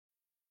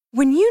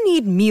When you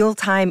need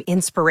mealtime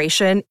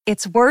inspiration,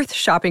 it's worth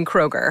shopping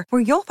Kroger,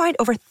 where you'll find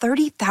over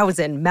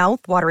 30,000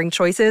 mouth-watering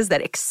choices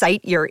that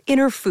excite your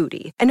inner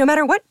foodie. And no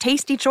matter what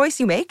tasty choice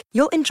you make,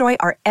 you'll enjoy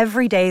our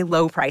everyday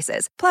low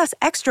prices, plus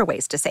extra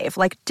ways to save,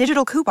 like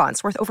digital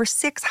coupons worth over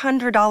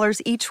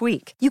 $600 each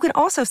week. You can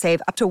also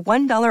save up to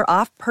 $1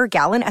 off per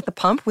gallon at the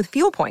pump with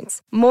fuel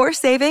points. More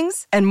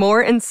savings and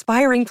more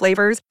inspiring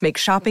flavors make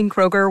shopping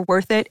Kroger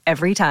worth it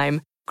every time.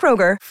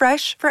 Kroger,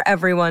 fresh for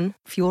everyone.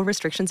 Fuel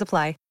restrictions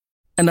apply.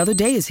 Another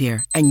day is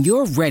here, and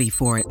you're ready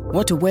for it.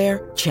 What to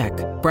wear? Check.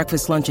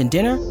 Breakfast, lunch, and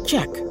dinner?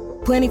 Check.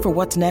 Planning for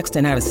what's next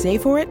and how to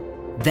save for it?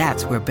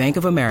 That's where Bank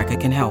of America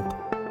can help.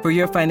 For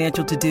your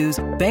financial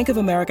to-dos, Bank of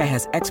America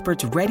has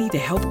experts ready to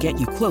help get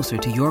you closer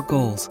to your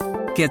goals.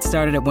 Get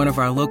started at one of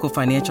our local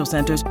financial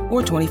centers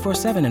or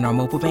 24/7 in our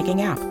mobile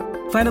banking app.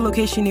 Find a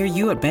location near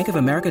you at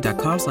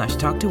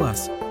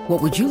bankofamerica.com/talktous.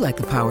 What would you like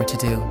the power to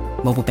do?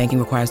 Mobile banking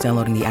requires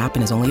downloading the app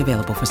and is only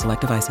available for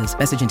select devices.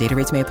 Message and data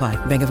rates may apply.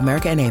 Bank of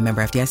America N.A.,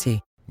 member FDIC.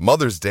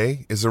 Mother's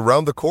Day is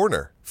around the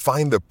corner.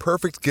 Find the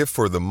perfect gift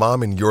for the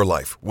mom in your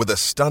life with a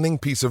stunning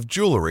piece of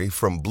jewelry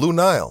from Blue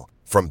Nile.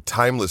 From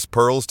timeless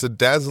pearls to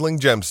dazzling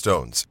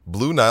gemstones,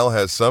 Blue Nile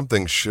has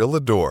something she'll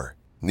adore.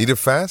 Need it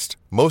fast?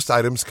 Most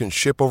items can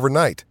ship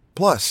overnight.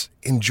 Plus,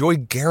 enjoy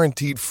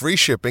guaranteed free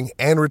shipping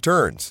and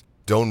returns.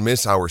 Don't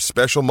miss our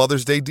special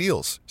Mother's Day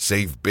deals.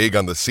 Save big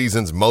on the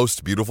season's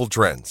most beautiful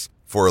trends.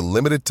 For a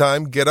limited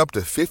time, get up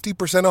to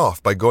 50%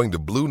 off by going to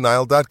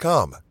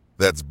BlueNile.com.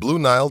 That's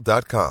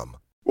BlueNile.com.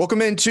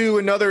 Welcome into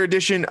another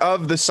edition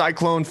of the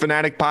Cyclone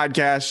Fanatic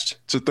Podcast.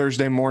 It's a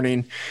Thursday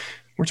morning.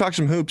 We're talking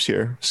some hoops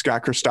here.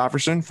 Scott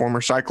Christopherson,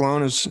 former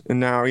Cyclone, is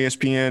now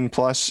ESPN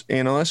Plus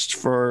analyst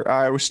for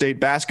Iowa State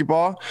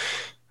basketball.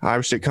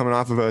 Iowa State coming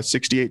off of a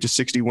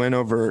 68-60 win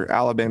over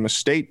Alabama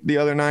State the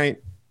other night.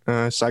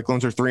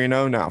 Cyclones are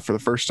 3-0 now for the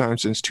first time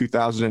since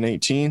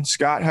 2018.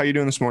 Scott, how you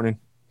doing this morning?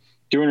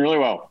 Doing really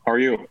well. How are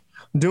you?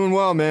 Doing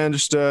well, man.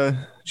 Just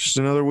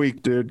another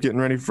week, dude. Getting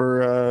ready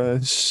for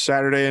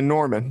Saturday in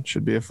Norman.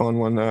 Should be a fun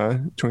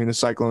one between the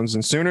Cyclones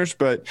and Sooners.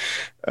 But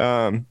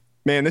man,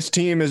 this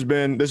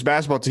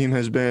basketball team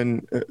has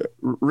been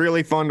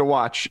really fun to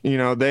watch. You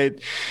know,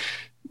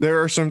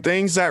 there are some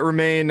things that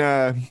remain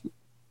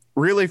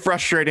really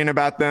frustrating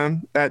about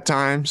them at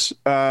times,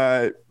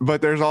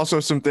 but there's also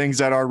some things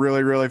that are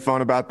really, really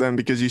fun about them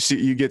because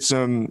you get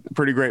some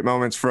pretty great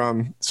moments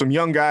from some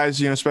young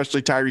guys, you know,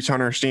 especially Tyrese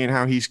Hunter. Seeing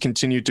how he's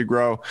continued to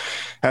grow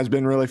has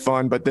been really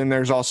fun. But then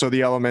there's also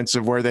the elements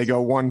of where they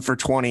go 1 for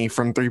 20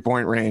 from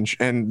 3-point range,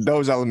 and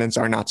those elements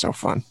are not so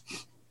fun.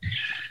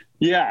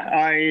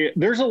 Yeah,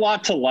 there's a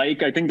lot to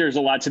like. I think there's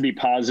a lot to be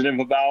positive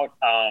about.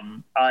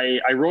 I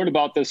wrote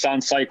about this on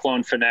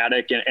Cyclone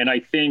Fanatic, and I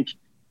think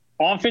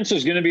offense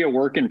is going to be a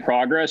work in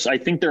progress. I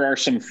think there are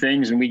some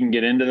things, and we can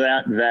get into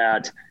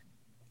that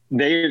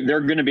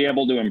they're going to be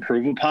able to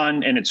improve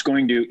upon, and it's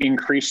going to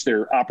increase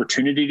their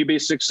opportunity to be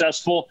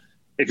successful.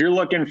 If you're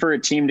looking for a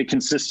team to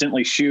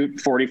consistently shoot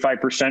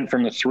 45%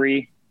 from the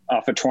three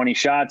off of 20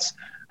 shots,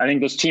 I think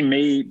this team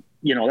may,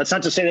 you know, that's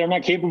not to say they're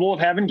not capable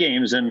of having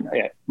games. And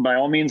by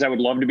all means, I would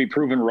love to be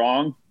proven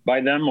wrong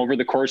by them over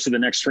the course of the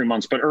next 3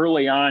 months. But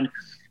early on,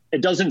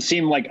 it doesn't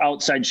seem like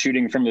outside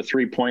shooting from the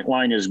 3-point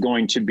line is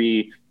going to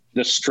be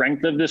the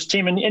strength of this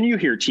team. And you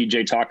hear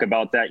TJ talk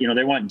about that. You know,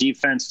 they want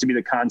defense to be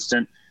the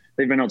constant.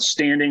 They've been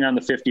outstanding on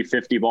the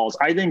 50-50 balls.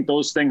 I think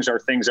those things are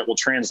things that will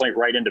translate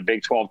right into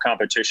Big 12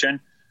 competition.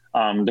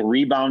 The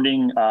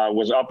rebounding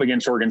was up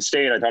against Oregon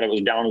State. I thought it was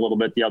down a little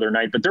bit the other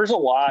night, but there's a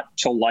lot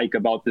to like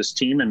about this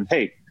team. And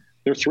hey,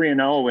 they're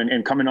 3-0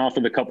 and coming off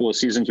of the couple of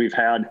seasons we've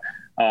had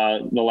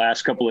the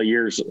last couple of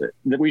years,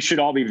 that we should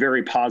all be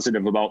very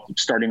positive about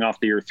starting off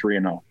the year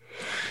 3-0.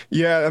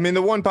 Yeah, I mean,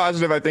 the one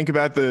positive I think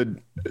about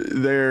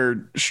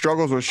their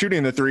struggles with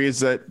shooting the three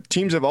is that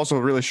teams have also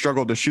really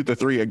struggled to shoot the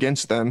three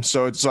against them.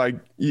 So it's like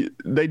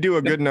they do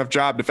a good enough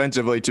job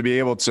defensively to be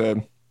able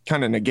to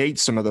kind of negate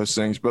some of those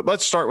things. But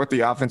let's start with the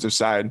offensive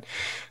side.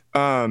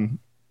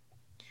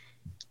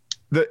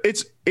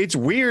 It's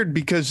weird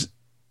because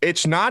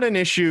it's not an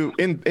issue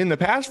in the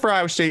past for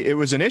Iowa State. It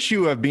was an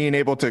issue of being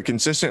able to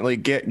consistently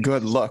get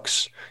good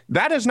looks.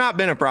 That has not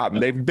been a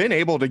problem. They've been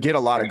able to get a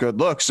lot of good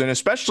looks, and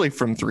especially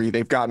from three,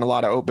 they've gotten a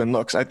lot of open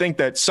looks. I think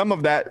that some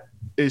of that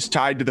is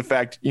tied to the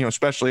fact, you know,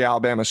 especially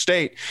Alabama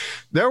State,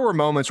 there were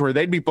moments where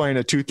they'd be playing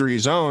a 2-3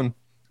 zone,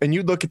 and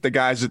you'd look at the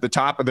guys at the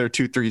top of their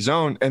 2-3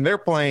 zone, and they're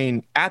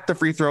playing at the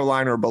free throw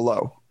line or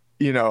below.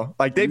 You know,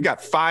 like they've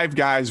got 5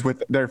 guys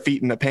with their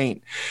feet in the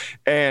paint,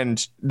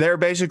 and they're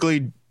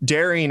basically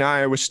daring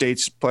Iowa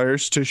State's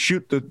players to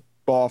shoot the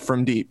ball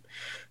from deep.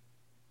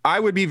 I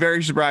would be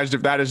very surprised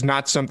if that is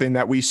not something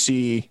that we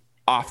see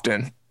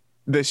often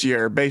this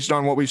year, based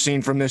on what we've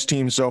seen from this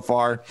team so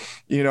far.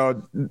 You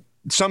know,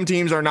 some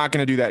teams are not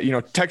going to do that. You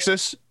know,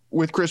 Texas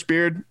with Chris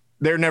Beard,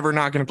 they're never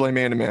not going to play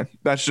man-to-man.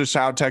 That's just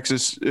how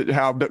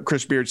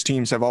Chris Beard's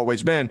teams have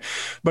always been.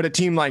 But a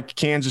team like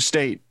Kansas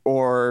State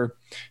or,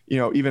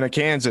 even a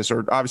Kansas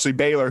or obviously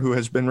Baylor, who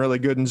has been really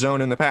good in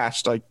zone in the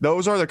past, like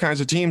those are the kinds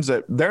of teams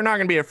that they're not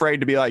going to be afraid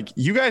to be like,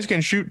 you guys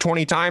can shoot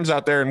 20 times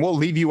out there and we'll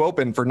leave you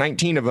open for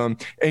 19 of them.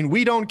 And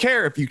we don't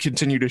care if you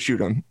continue to shoot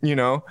them,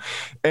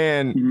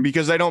 and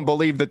because they don't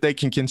believe that they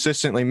can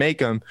consistently make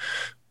them.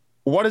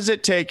 What does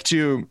it take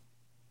to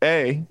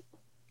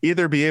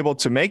either be able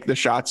to make the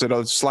shots at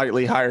a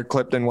slightly higher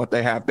clip than what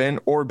they have been,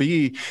 or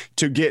B,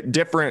 to get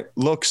different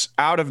looks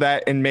out of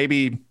that and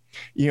maybe,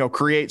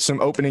 create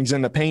some openings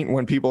in the paint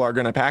when people are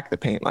going to pack the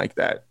paint like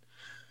that?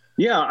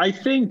 Yeah, I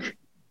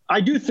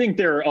do think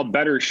they're a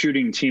better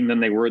shooting team than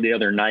they were the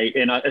other night.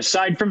 And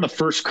aside from the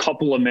first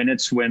couple of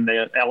minutes when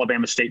the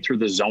Alabama State threw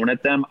the zone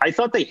at them, I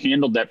thought they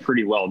handled that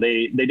pretty well.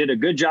 They did a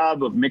good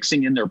job of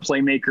mixing in their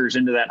playmakers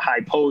into that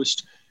high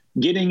post,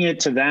 getting it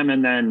to them,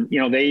 and then,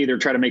 they either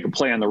try to make a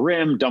play on the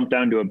rim, dump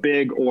down to a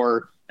big,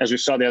 or as we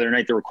saw the other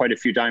night, there were quite a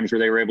few times where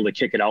they were able to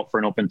kick it out for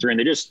an open three,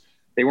 and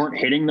they weren't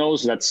hitting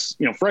those. That's,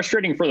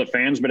 frustrating for the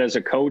fans, but as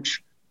a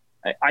coach,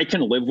 I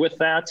can live with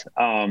that.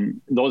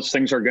 Those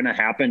things are going to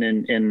happen.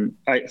 And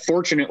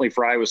fortunately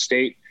for Iowa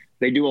State,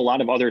 they do a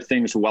lot of other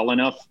things well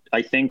enough,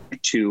 I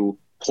think, to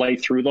play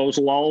through those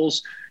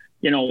lulls.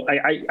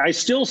 I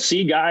still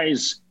see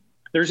guys,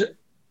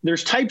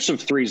 there's types of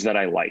threes that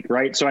I like,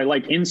 right? So I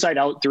like inside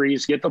out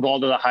threes, get the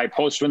ball to the high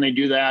post when they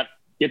do that,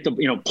 get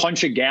the,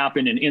 punch a gap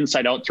in an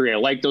inside out three. I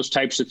like those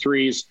types of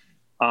threes.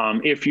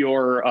 If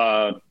you're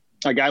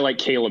a guy like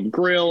Caleb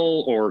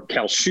Grill or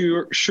Cal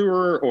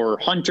Shure or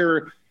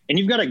Hunter, and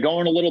you've got it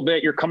going a little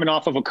bit, you're coming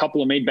off of a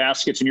couple of made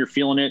baskets and you're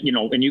feeling it,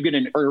 and you get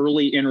an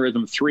early in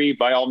rhythm three,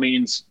 by all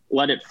means,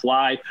 let it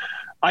fly.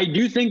 I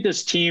do think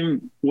this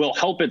team will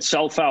help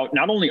itself out,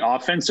 not only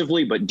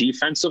offensively, but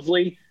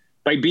defensively,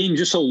 by being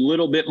just a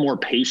little bit more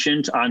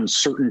patient on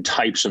certain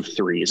types of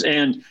threes.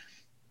 And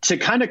to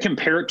kind of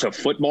compare it to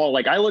football,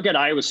 like I look at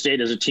Iowa State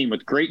as a team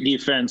with great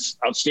defense,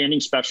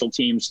 outstanding special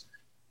teams,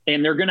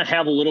 and they're going to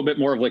have a little bit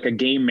more of like a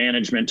game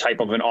management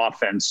type of an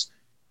offense.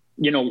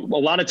 A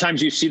lot of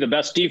times you see the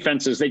best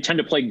defenses, they tend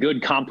to play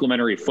good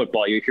complementary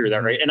football. You hear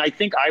that, right? And I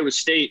think Iowa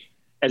State,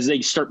 as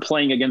they start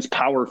playing against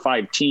Power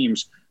 5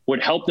 teams,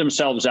 would help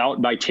themselves out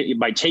by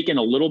taking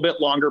a little bit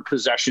longer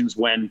possessions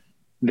when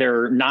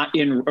they're not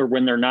in, or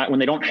when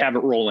they don't have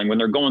it rolling, when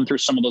they're going through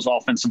some of those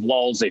offensive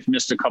lulls, they've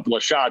missed a couple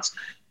of shots.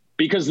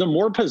 Because the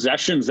more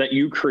possessions that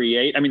you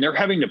create, they're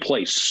having to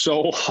play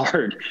so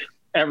hard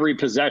every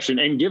possession,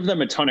 and give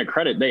them a ton of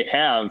credit. They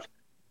have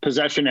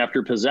possession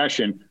after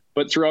possession,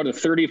 but throughout a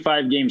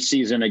 35-game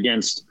season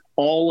against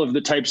all of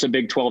the types of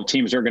Big 12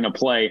 teams they're going to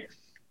play,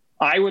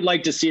 I would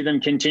like to see them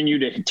continue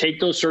to take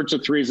those sorts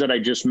of threes that I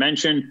just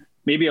mentioned,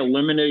 maybe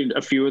eliminate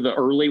a few of the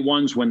early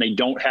ones when they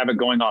don't have it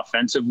going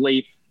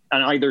offensively,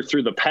 and either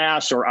through the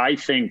pass, or I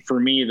think for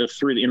me,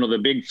 the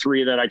big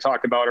three that I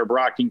talk about are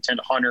Brockington,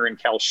 Hunter,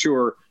 and Cal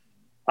Shure.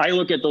 I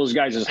look at those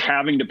guys as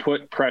having to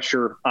put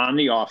pressure on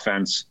the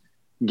offense,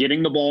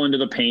 getting the ball into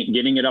the paint,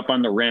 getting it up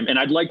on the rim. And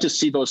I'd like to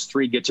see those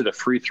three get to the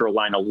free throw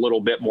line a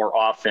little bit more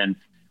often.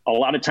 A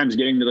lot of times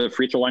getting to the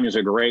free throw line is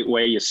a great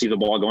way. You see the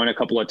ball going a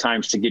couple of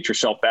times to get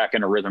yourself back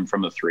in a rhythm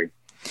from the three.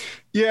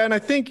 Yeah. And I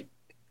think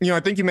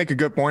you make a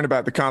good point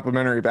about the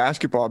complementary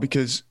basketball,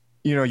 because,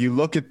 you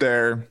look at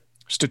their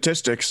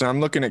statistics. I'm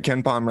looking at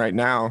KenPom right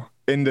now,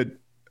 in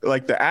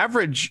the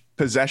average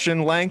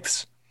possession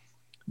lengths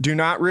do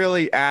not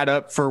really add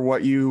up for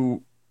what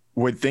you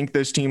would think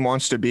this team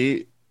wants to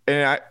be.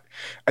 And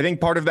I think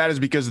part of that is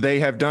because they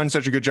have done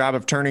such a good job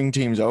of turning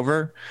teams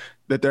over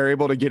that they're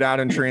able to get out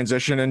in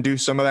transition and do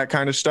some of that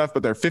kind of stuff.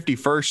 But they're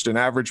 51st in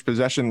average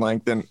possession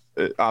length and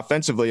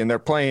offensively, and they're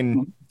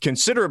playing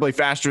considerably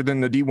faster than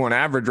the D1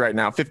 average right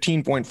now,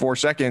 15.4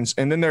 seconds.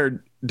 And then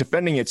they're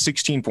defending at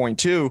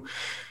 16.2.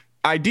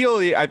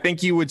 Ideally, I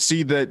think you would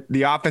see that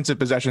the offensive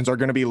possessions are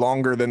going to be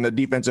longer than the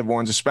defensive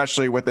ones,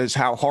 especially with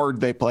how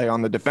hard they play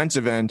on the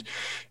defensive end.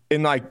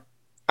 And I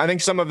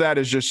think some of that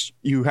is just,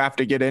 you have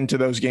to get into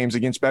those games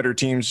against better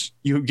teams.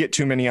 You get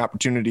too many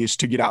opportunities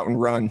to get out and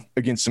run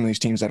against some of these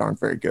teams that aren't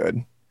very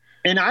good.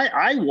 And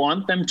I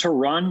want them to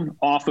run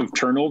off of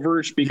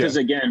turnovers because,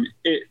 again,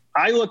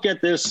 I look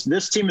at this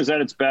team is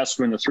at its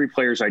best when the three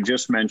players I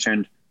just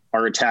mentioned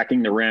are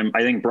attacking the rim.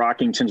 I think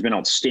Brockington's been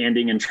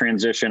outstanding in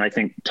transition. I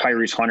think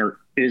Tyrese Hunter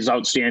is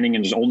outstanding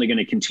and is only going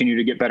to continue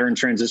to get better in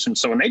transition.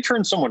 So when they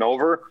turn someone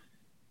over,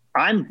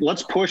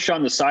 let's push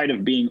on the side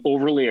of being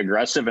overly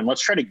aggressive and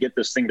let's try to get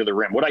this thing to the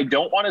rim. What I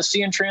don't want to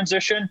see in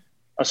transition,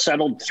 a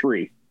settled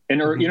three.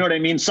 And you know what I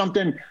mean?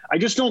 I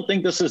just don't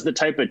think this is the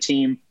type of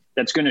team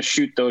that's going to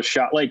shoot those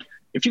shots. Like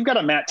if you've got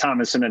a Matt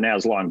Thomas and a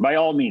Naz Long, by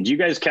all means, you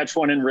guys catch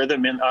one in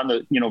rhythm on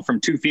the, from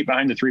 2 feet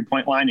behind the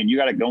 3-point line and you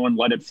got to go and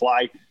let it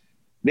fly.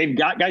 They've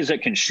got guys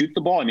that can shoot the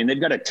ball. They've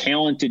got a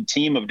talented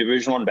team of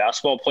Division I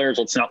basketball players.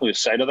 Let's not lose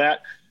sight of that.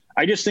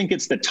 I just think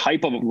it's the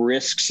type of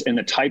risks and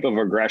the type of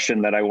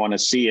aggression that I want to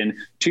see. And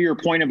to your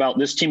point about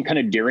this team kind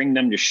of daring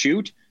them to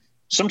shoot,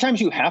 sometimes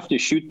you have to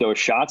shoot those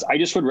shots. I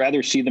just would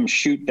rather see them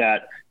shoot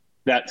that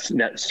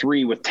that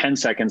three with 10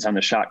 seconds on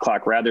the shot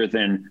clock rather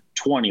than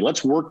 20.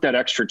 Let's work that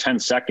extra 10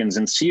 seconds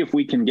and see if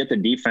we can get the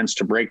defense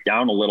to break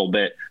down a little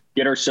bit,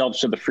 get ourselves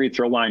to the free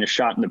throw line, a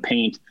shot in the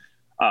paint.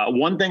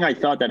 One thing I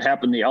thought that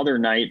happened the other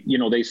night,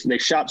 they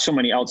shot so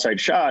many outside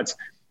shots.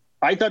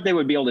 I thought they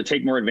would be able to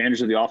take more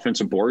advantage of the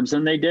offensive boards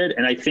than they did.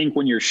 And I think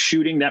when you're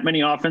shooting that many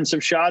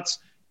offensive shots,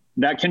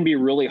 that can be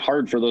really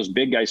hard for those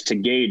big guys to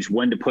gauge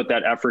when to put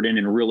that effort in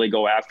and really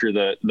go after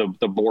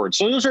the board.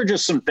 So those are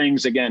just some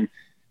things. Again,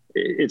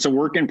 it's a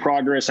work in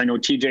progress. I know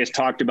TJ has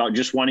talked about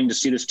just wanting to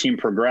see this team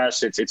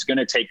progress. It's going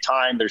to take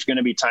time. There's going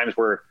to be times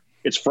where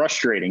it's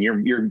frustrating.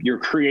 You're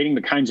creating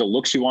the kinds of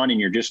looks you want and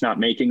you're just not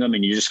making them,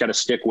 and you just got to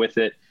stick with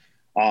it.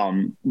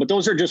 But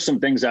those are just some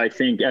things that I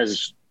think,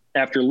 as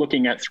after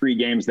looking at 3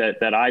 games,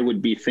 that I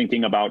would be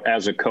thinking about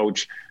as a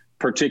coach,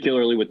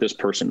 particularly with this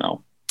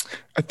personnel.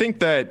 I think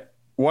that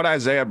what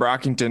Isaiah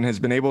Brockington has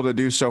been able to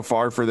do so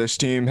far for this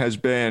team has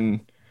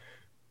been,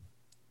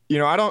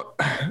 I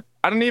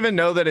don't even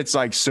know that it's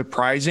like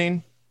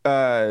surprising,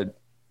 but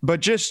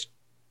just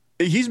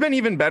he's been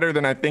even better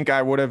than I think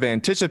I would have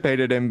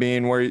anticipated him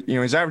being, where,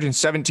 he's averaging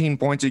 17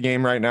 points a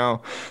game right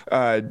now,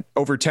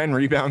 over 10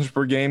 rebounds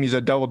per game. He's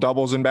had double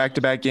doubles in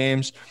back-to-back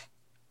games.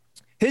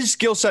 His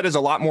skill set is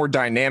a lot more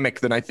dynamic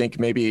than I think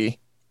maybe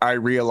I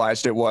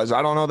realized it was.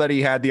 I don't know that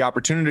he had the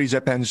opportunities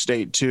at Penn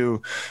State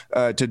to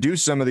do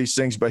some of these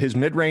things, but his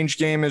mid-range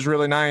game is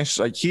really nice.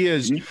 Like he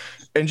is,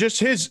 and just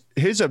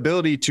his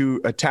ability to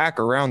attack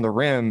around the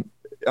rim,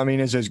 I mean,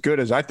 is as good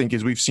as I think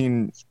as we've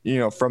seen,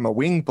 from a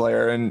wing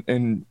player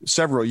in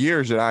several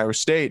years at Iowa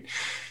State.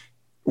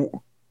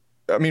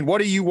 I mean,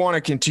 what do you want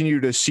to continue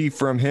to see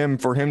from him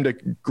for him to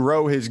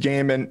grow his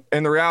game? And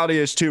the reality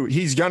is too,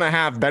 he's going to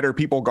have better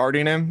people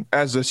guarding him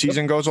as the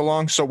season goes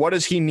along. So what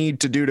does he need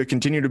to do to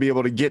continue to be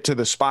able to get to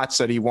the spots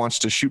that he wants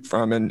to shoot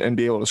from and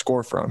be able to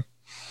score from?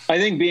 I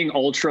think being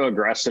ultra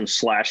aggressive,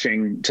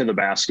 slashing to the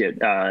basket,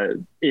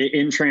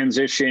 in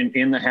transition,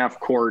 in the half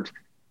court,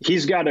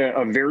 he's got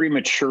a very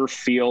mature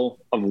feel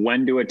of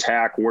when to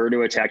attack, where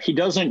to attack. You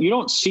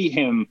don't see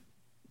him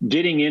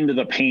getting into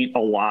the paint a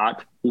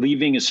lot,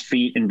 leaving his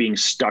feet and being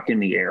stuck in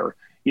the air.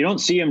 You don't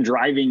see him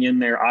driving in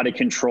there out of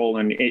control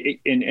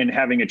and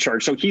having a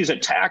charge. So he's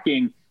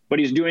attacking, but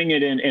he's doing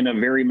it in a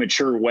very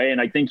mature way. And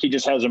I think he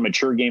just has a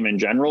mature game in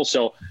general.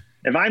 So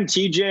if I'm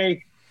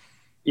TJ,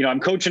 I'm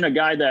coaching a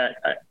guy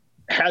that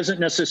hasn't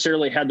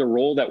necessarily had the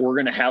role that we're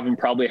going to have him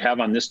probably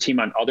have on this team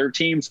on other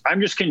teams.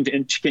 I'm just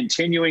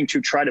continuing to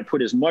try to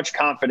put as much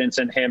confidence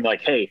in him.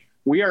 Like, hey,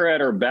 we are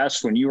at our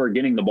best when you are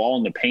getting the ball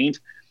in the paint.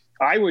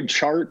 I would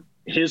chart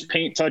his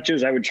paint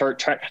touches. I would chart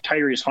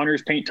Tyrese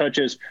Hunter's paint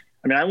touches.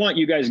 I mean, I want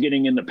you guys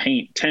getting in the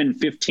paint 10,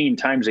 15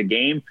 times a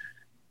game.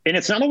 And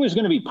it's not always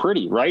going to be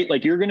pretty, right?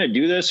 Like, you're going to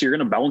do this, you're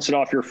going to bounce it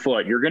off your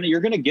foot. You're going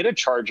to get a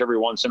charge every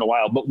once in a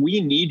while, but we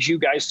need you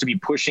guys to be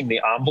pushing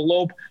the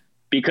envelope,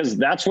 because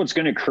that's what's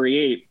going to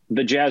create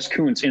the Jazz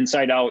Kunc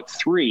inside out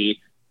 3.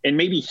 And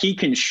maybe he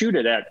can shoot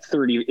it at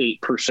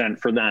 38%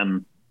 for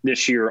them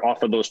this year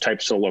off of those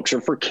types of looks. Or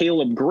for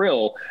Caleb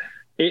Grill,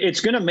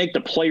 it's going to make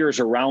the players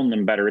around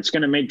them better. It's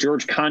going to make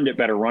George Condit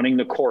better running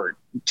the court,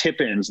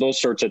 tip-ins,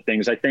 those sorts of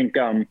things. I think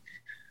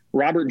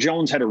Robert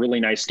Jones had a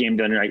really nice game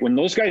the other night. When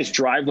those guys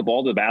drive the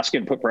ball to the basket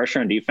and put pressure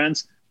on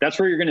defense, that's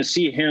where you're going to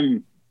see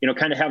him,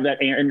 kind of have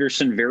that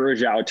Anderson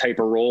Varejao type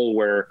of role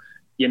where,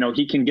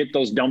 he can get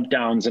those dump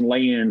downs and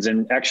lay-ins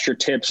and extra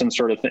tips and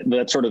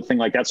that sort of thing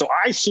like that. So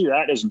I see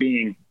that as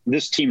being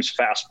this team's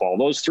fastball.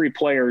 Those 3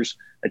 players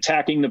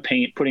attacking the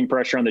paint, putting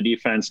pressure on the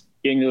defense,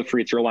 getting to the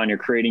free throw line, or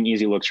creating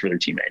easy looks for their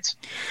teammates.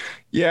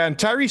 Yeah, and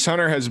Tyrese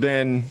Hunter has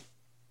been,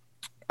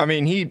 I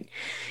mean, he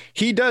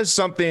has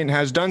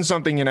done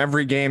something in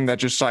every game that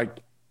just like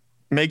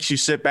makes you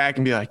sit back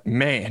and be like,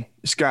 man,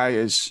 this guy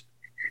is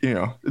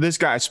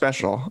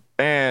special.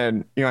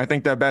 And, I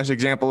think the best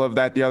example of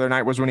that the other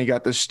night was when he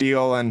got the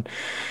steal and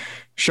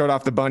showed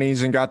off the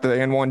bunnies and got the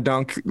N1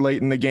 dunk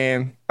late in the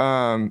game.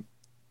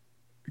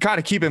 Got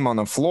to keep him on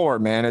the floor,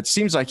 man. It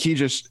seems like he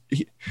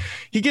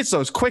gets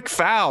those quick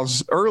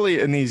fouls early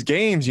in these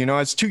games.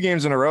 It's 2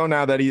 games in a row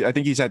now that I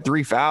think he's had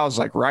 3 fouls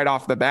like right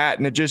off the bat.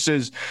 And it just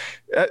is,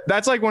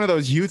 that's like one of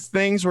those youth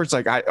things where it's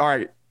like,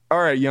 all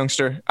right,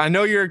 youngster, I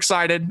know you're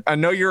excited. I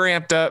know you're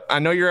amped up. I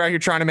know you're out here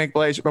trying to make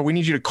plays, but we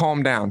need you to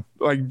calm down,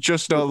 like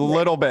just a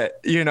little bit,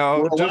 We're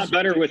a lot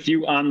better with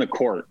you on the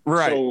court.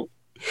 Right. So,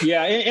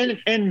 yeah.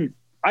 And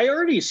I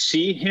already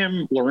see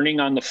him learning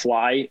on the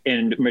fly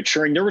and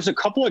maturing. There was a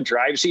couple of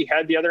drives he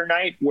had the other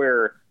night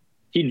where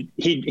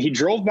he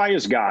drove by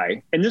his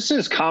guy. And this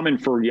is common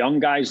for young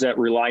guys that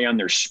rely on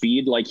their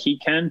speed like he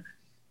can.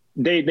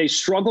 They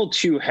struggle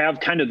to have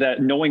kind of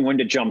that knowing when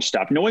to jump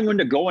stop, knowing when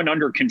to go in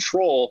under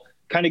control,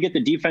 kind of get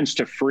the defense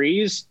to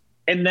freeze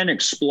and then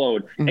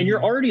explode. Mm-hmm. And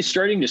you're already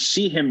starting to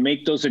see him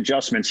make those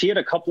adjustments. He had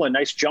a couple of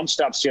nice jump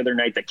stops the other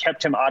night that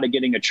kept him out of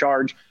getting a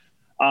charge.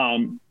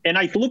 And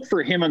I look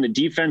for him on the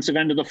defensive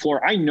end of the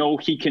floor. I know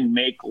he can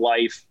make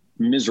life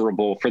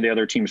miserable for the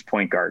other team's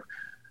point guard.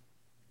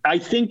 I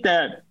think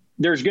that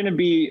there's going to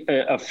be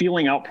a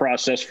feeling out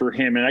process for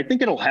him. And I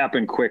think it'll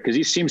happen quick because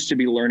he seems to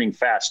be learning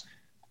fast.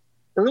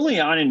 early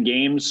on in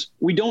games,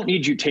 we don't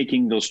need you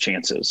taking those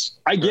chances.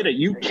 I get it.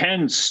 You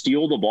can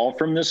steal the ball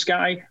from this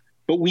guy,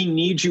 but we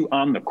need you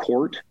on the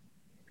court.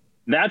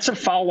 That's a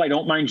foul I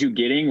don't mind you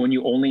getting when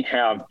you only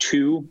have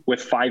 2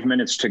 with 5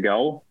 minutes to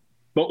go.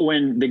 But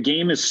when the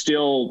game is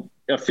still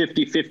a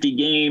 50-50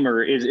 game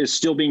or is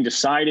still being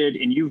decided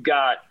and you've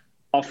got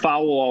a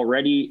foul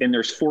already and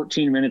there's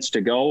 14 minutes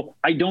to go,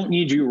 I don't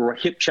need you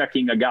hip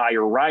checking a guy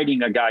or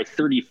riding a guy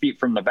 30 feet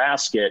from the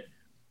basket.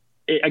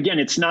 Again,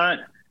 it's not,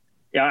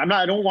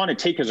 I don't want to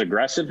take his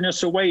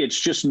aggressiveness away. It's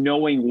just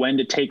knowing when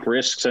to take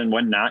risks and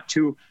when not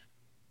to.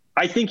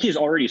 I think he's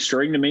already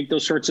starting to make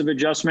those sorts of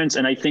adjustments.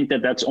 And I think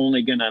that that's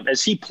only going to,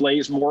 as he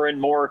plays more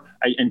and more,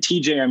 and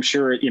TJ, I'm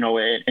sure,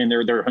 and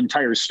their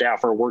entire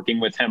staff are working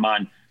with him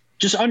on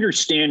just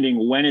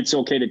understanding when it's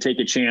okay to take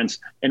a chance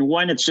and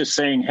when it's just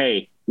saying,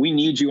 hey, we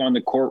need you on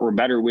the court. We're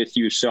better with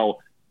you. So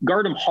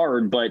guard him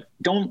hard, but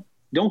don't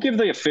give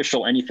the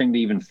official anything to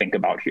even think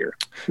about here.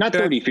 Not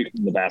 30 feet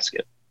from the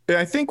basket.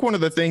 I think one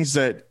of the things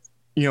that,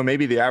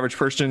 maybe the average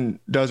person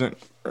doesn't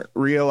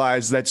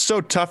realize that's so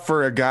tough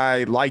for a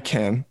guy like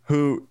him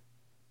who,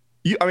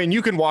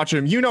 you can watch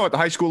him, at the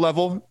high school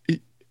level,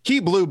 he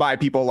blew by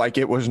people like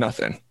it was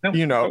nothing,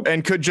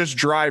 and could just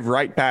drive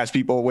right past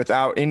people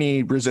without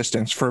any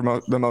resistance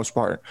for the most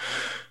part.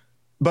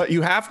 But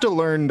you have to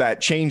learn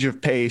that change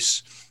of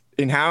pace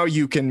and how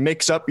you can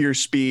mix up your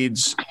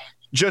speeds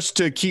just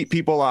to keep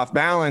people off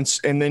balance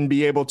and then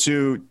be able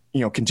to,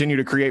 continue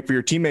to create for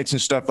your teammates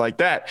and stuff like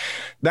that.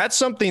 That's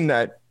something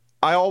that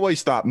I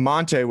always thought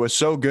Monte was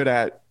so good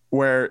at,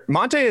 where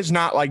Monte is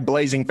not like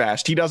blazing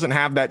fast. He doesn't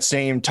have that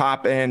same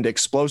top end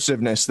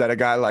explosiveness that a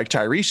guy like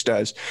Tyrese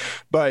does,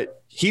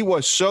 but he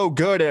was so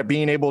good at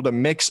being able to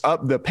mix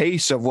up the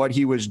pace of what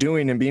he was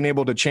doing and being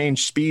able to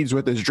change speeds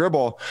with his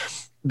dribble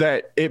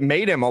that it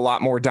made him a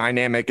lot more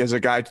dynamic as a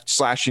guy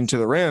slashing to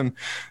the rim.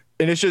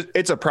 And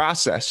it's a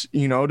process,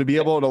 to be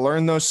able to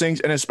learn those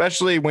things. And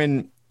especially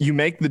when you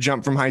make the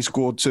jump from high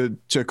school to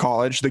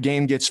college, the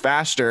game gets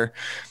faster.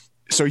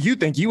 So you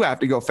think you have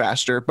to go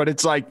faster, but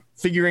it's like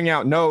figuring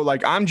out,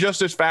 I'm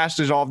just as fast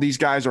as all of these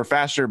guys are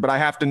faster, but I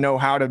have to know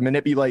how to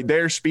manipulate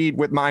their speed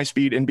with my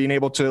speed and being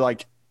able to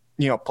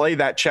play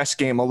that chess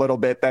game a little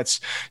bit.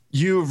 That's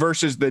you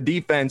versus the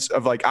defense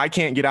of I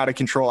can't get out of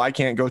control. I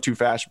can't go too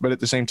fast, but at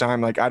the same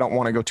time, I don't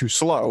want to go too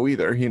slow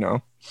either,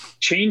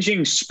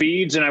 Changing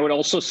speeds. And I would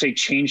also say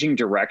changing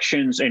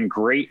directions, and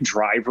great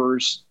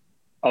drivers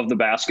of the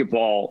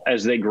basketball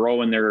as they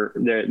grow in their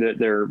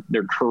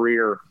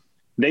career,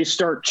 they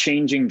start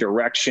changing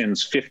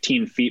directions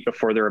 15 feet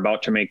before they're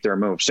about to make their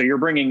move. So you're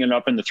bringing it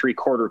up in the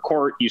 3-quarter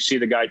court. You see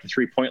the guy at the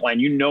 3-point line.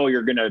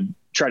 You're going to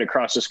try to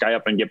cross this guy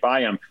up and get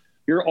by him.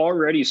 You're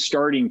already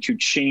starting to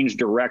change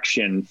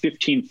direction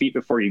 15 feet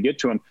before you get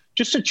to him,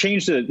 just to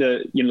change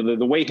the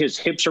way his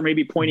hips are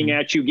maybe pointing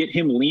at you, get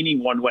him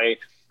leaning one way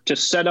to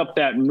set up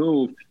that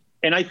move.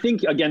 And I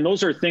think, again,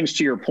 those are things,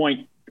 to your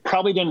point,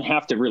 probably didn't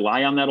have to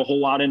rely on that a whole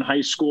lot in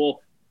high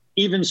school.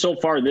 Even so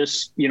far in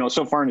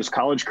his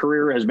college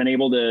career has been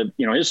able to,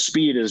 his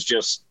speed is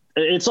just,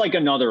 it's like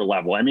another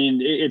level. I mean,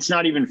 it's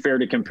not even fair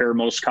to compare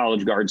most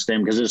college guards to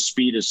him because his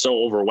speed is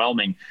so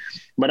overwhelming.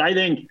 But I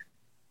think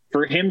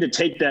for him to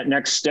take that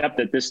next step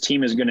that this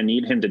team is going to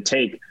need him to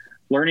take,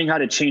 learning how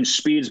to change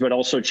speeds, but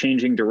also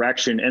changing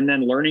direction, and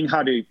then learning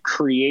how to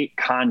create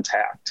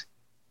contact.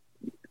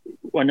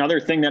 Another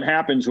thing that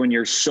happens when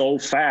you're so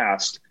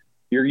fast,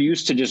 you're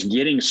used to just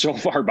getting so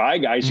far by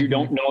guys. You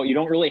don't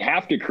really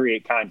have to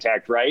create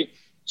contact, right?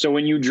 So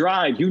when you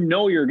drive,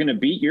 you're going to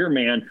beat your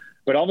man,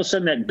 but all of a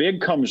sudden that big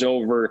comes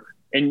over,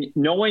 and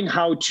knowing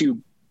how to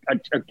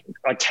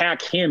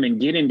attack him and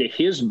get into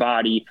his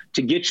body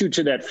to get you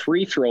to that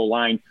free throw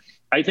line.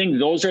 I think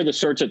those are the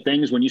sorts of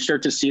things when you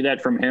start to see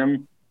that from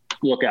him,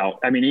 look out.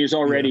 I mean, he's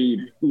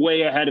already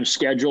way ahead of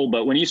schedule,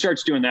 but when he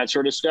starts doing that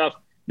sort of stuff,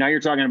 now you're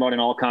talking about an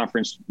all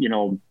conference,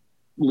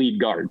 lead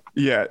guard.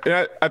 Yeah.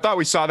 I thought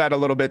we saw that a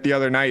little bit the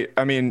other night.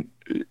 I mean,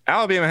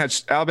 Alabama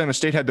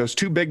State had those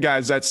two big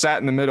guys that sat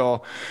in the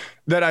middle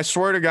that I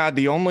swear to God,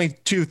 the only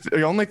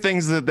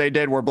things that they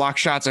did were block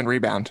shots and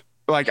rebound.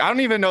 I don't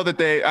even know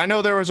that I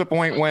know there was a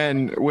point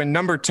when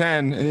number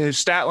 10, his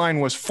stat line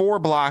was 4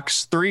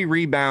 blocks, 3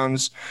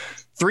 rebounds,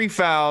 3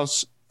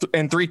 fouls,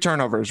 and 3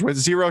 turnovers with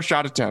 0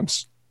 shot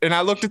attempts. And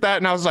I looked at that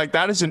and I was like,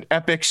 that is an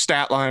epic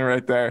stat line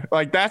right there.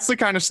 That's the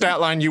kind of stat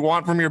line you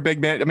want from your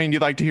big man. I mean,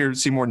 you'd like to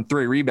see more than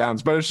 3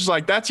 rebounds, but it's just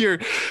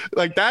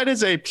that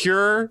is a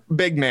pure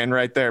big man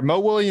right there. Mo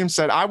Williams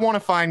said, I want to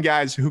find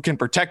guys who can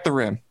protect the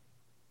rim.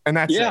 And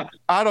that's it.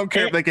 I don't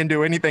care if they can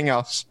do anything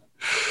else.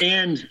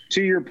 And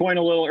to your point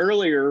a little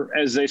earlier,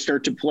 as they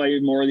start to play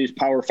more of these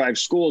Power 5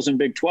 schools in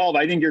Big 12,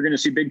 I think you're going to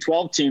see Big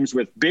 12 teams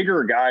with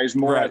bigger guys,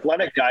 more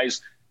athletic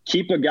guys,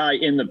 keep a guy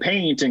in the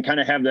paint and kind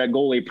of have that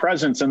goalie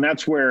presence. And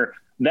that's where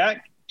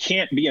that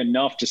can't be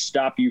enough to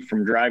stop you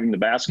from driving the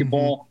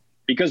basketball.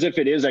 Because if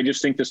it is, I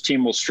just think this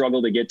team will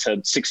struggle to get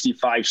to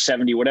 65,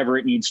 70, whatever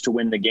it needs to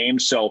win the game.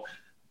 So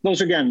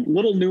those are, again,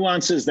 little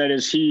nuances that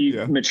as he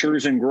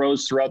matures and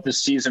grows throughout the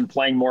season,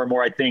 playing more and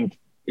more, I think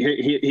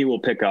he will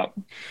pick up.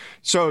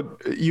 So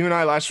you and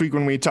I last week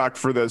when we talked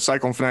for the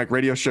Cyclone Fanatic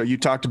radio show, you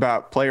talked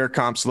about player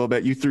comps a little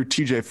bit. You threw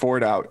TJ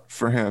Ford out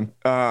for him.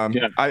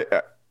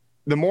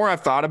 The more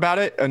I've thought about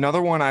it,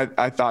 another one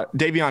I thought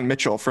Davion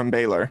Mitchell from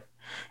Baylor.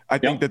 I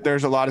think that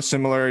there's a lot of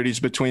similarities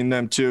between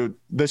them too.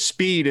 The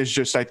speed is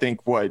just, I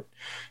think, what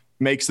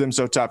makes them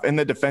so tough, and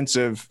the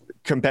defensive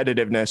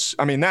competitiveness.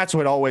 I mean, that's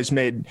what always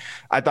made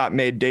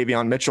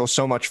Davion Mitchell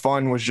so much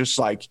fun, was just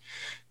like,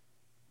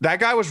 that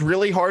guy was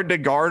really hard to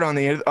guard on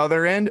the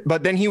other end,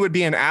 but then he would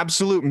be an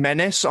absolute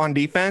menace on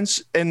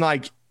defense. And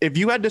like, if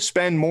you had to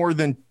spend more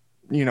than,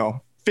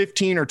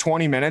 15 or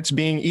 20 minutes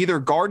being either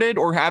guarded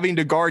or having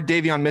to guard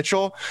Davion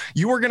Mitchell,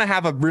 you were going to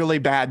have a really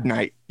bad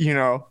night.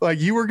 Like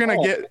you were going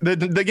to get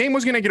the game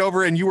was going to get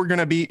over and you were going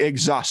to be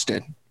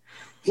exhausted.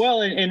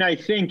 Well, and I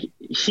think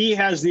he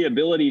has the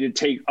ability to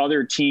take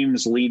other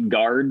teams' lead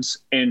guards,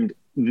 and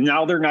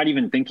now they're not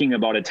even thinking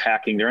about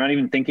attacking. They're not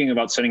even thinking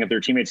about setting up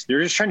their teammates.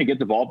 They're just trying to get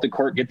the ball up the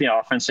court, get the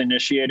offense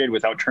initiated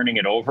without turning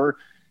it over.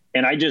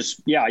 And I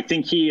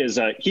think he is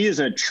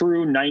a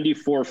true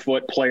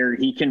 94-foot player.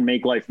 He can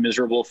make life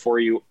miserable for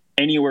you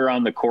anywhere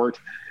on the court.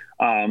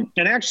 And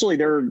actually,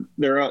 their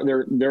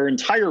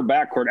entire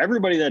backcourt,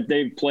 everybody that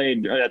they've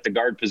played at the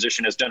guard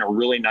position has done a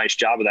really nice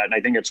job of that. And I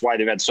think that's why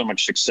they've had so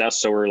much success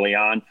so early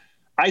on.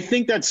 I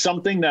think that's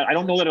something that I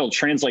don't know that it'll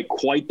translate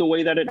quite the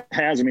way that it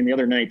has. I mean, the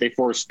other night they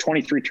forced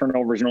 23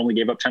 turnovers and only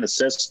gave up 10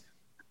 assists.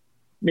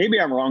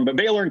 Maybe I'm wrong, but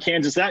Baylor and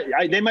Kansas,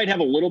 they might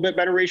have a little bit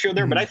better ratio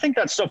there, but I think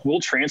that stuff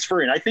will transfer.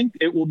 And I think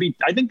they will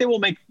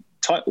make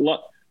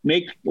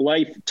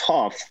life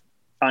tough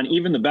on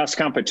even the best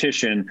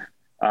competition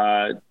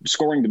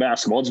scoring the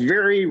basketball. It's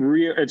very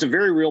real. It's a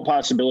very real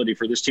possibility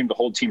for this team to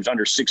hold teams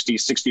under 60,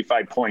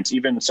 65 points,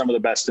 even some of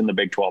the best in the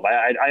Big 12.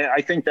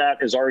 I think that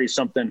is already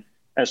something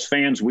as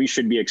fans we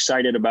should be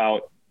excited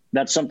about.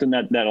 That's something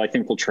that I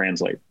think will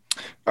translate.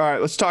 All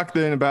right, let's talk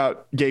then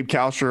about Gabe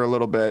Kalscheur a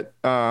little bit.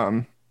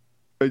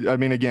 I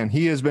mean, again,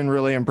 he has been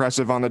really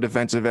impressive on the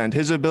defensive end.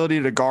 His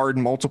ability to guard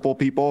multiple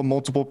people,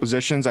 multiple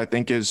positions, I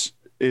think is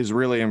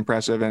really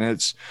impressive. And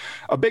it's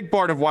a big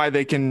part of why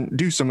they can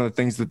do some of the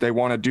things that they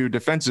want to do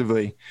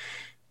defensively.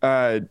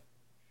 The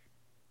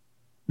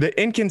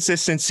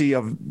inconsistency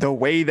of the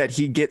way that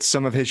he gets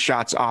some of his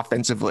shots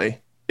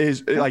offensively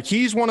is like,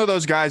 he's one of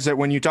those guys that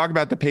when you talk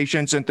about the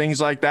patience and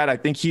things like that, I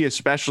think he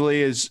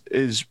especially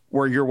is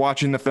where you're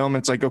watching the film.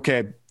 It's like,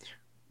 okay,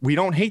 we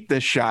don't hate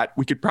this shot.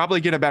 We could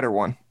probably get a better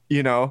one.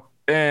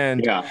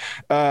 And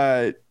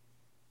I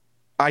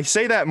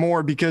say that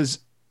more because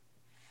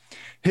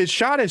his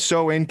shot is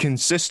so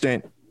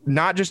inconsistent,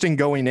 not just in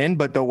going in,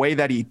 but the way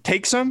that he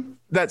takes them,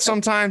 that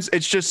sometimes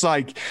it's just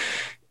like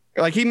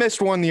he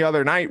missed one the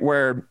other night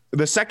where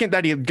the second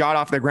that he got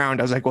off the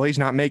ground, I was like, well, he's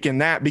not making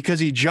that, because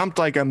he jumped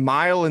like a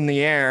mile in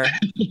the air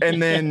and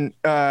then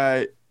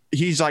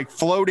he's like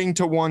floating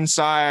to one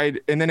side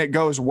and then it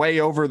goes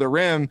way over the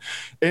rim.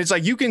 And it's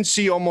like, you can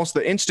see almost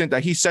the instant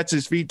that he sets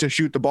his feet to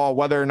shoot the ball,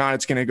 whether or not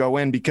it's going to go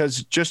in,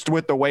 because just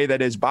with the way that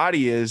his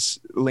body is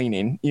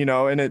leaning,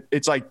 and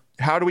it's like,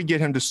 how do we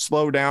get him to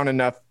slow down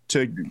enough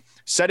to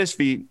set his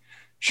feet,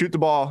 shoot the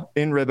ball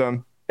in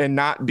rhythm, and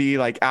not be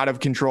like out of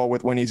control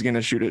with when he's going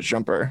to shoot his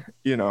jumper,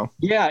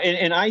 Yeah.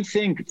 And I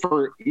think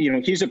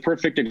he's a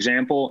perfect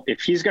example.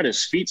 If he's got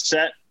his feet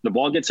set, the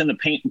ball gets in the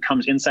paint and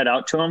comes inside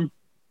out to him,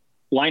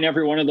 line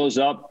every one of those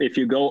up. If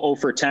you go 0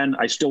 for 10,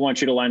 I still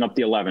want you to line up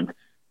the 11th.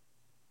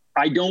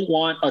 I don't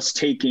want us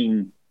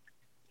taking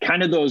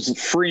kind of those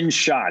fringe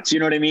shots, you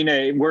know what I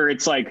mean? Where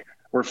it's like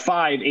we're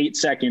 5-8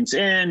 seconds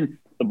in,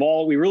 the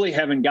ball, we really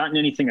haven't gotten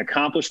anything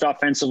accomplished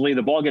offensively.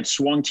 The ball gets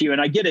swung to you, and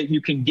I get it.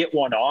 You can get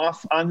one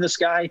off on this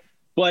guy,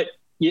 but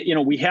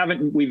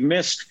we've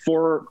missed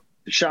 4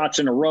 shots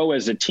in a row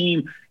as a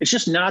team. It's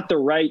just not the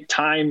right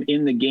time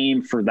in the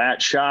game for that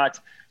shot.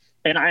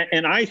 And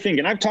I think,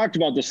 and I've talked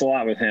about this a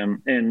lot with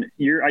him, and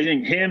I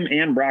think him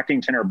and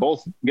Brockington are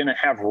both going to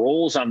have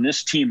roles on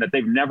this team that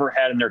they've never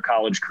had in their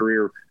college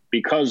career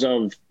because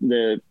of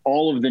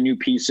all of the new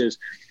pieces.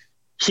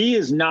 He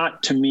is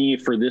not, to me,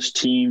 for this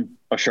team,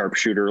 a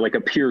sharpshooter, like a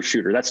pure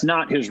shooter. That's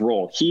not his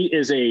role. He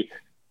is a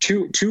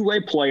two-way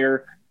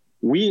player.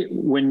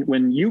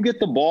 When you get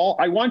the ball,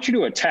 I want you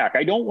to attack.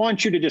 I don't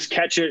want you to just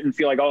catch it and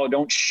feel like, oh,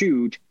 don't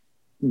shoot,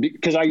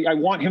 because I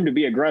want him to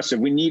be aggressive.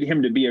 We need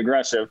him to be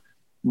aggressive.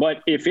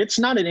 But if it's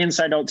not an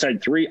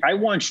inside-outside 3, I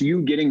want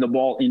you getting the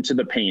ball into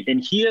the paint. And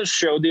he has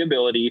showed the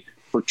ability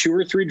for 2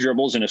 or 3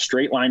 dribbles in a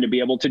straight line to be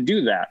able to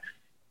do that.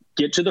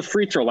 Get to the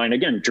free throw line,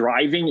 again,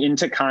 driving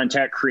into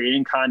contact,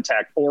 creating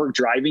contact, or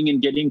driving and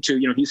getting to,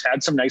 he's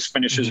had some nice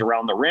finishes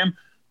around the rim,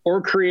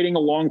 or creating a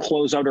long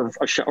closeout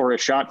or a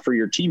shot for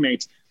your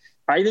teammates.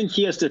 I think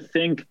he has to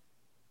think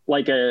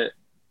like a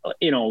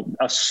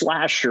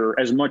slasher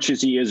as much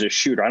as he is a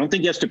shooter. I don't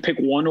think he has to pick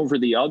one over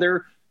the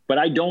other, but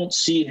I don't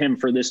see him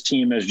for this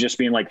team as just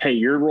being like, hey,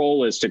 your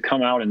role is to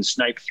come out and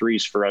snipe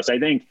threes for us. I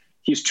think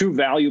he's too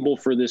valuable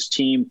for this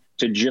team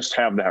to just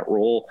have that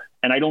role.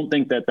 And I don't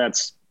think that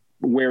that's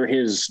where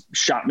his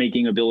shot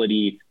making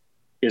ability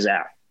is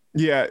at.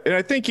 Yeah. And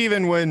I think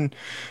even when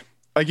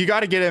Like you got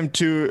to get him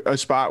to a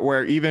spot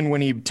where even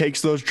when he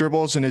takes those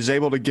dribbles and is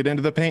able to get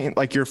into the paint,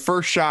 like your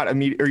first shot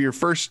or your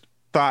first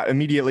thought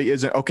immediately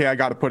isn't, okay, I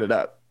got to put it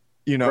up.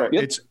 You know, right.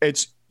 Yep.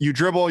 It's you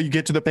dribble, you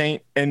get to the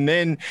paint, and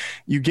then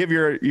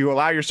you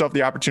allow yourself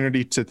the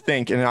opportunity to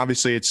think. And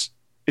obviously it's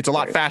a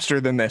lot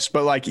faster than this,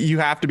 but like you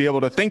have to be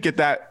able to think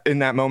in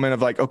that moment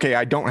of like, okay,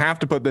 I don't have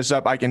to put this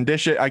up. I can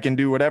dish it. I can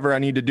do whatever I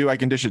need to do. I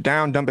can dish it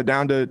down, dump it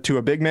down to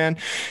a big man.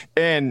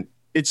 And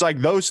it's like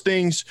those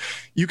things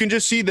you can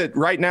just see that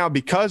right now,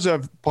 because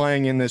of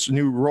playing in this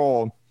new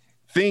role,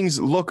 things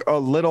look a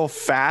little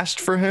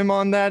fast for him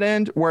on that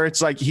end, where it's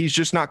like he's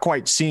just not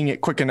quite seeing it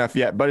quick enough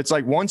yet. But it's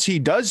like once he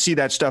does see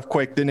that stuff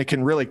quick, then it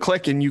can really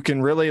click and you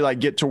can really like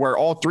get to where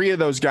all three of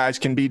those guys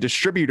can be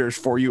distributors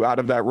for you out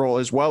of that role,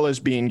 as well as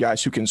being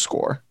guys who can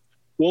score.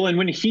 Well, and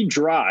when he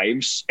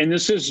drives, and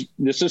this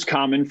is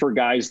common for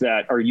guys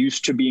that are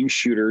used to being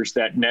shooters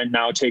that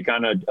now take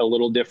on a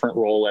little different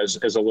role as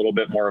a little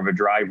bit more of a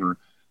driver.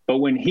 But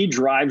when he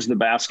drives the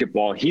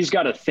basketball, he's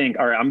got to think,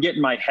 all right, I'm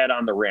getting my head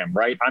on the rim,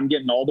 right? I'm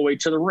getting all the way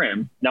to the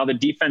rim. Now the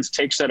defense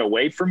takes that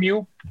away from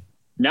you.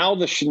 Now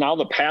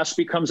the pass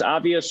becomes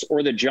obvious,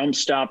 or the jump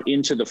stop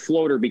into the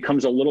floater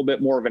becomes a little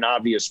bit more of an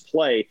obvious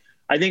play.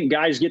 I think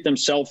guys get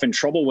themselves in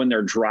trouble when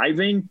they're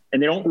driving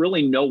and they don't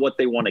really know what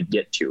they want to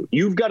get to.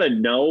 You've got to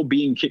know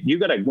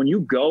when you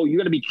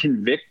got to be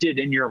convicted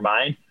in your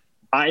mind.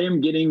 I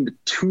am getting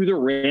to the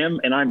rim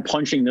and I'm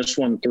punching this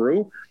one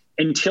through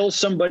until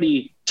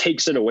somebody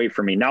takes it away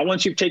from me. Now,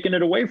 once you've taken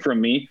it away from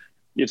me,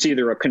 it's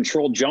either a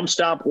controlled jump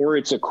stop or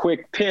it's a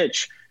quick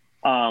pitch.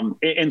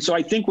 And so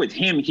I think with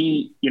him,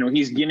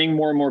 he's getting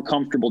more and more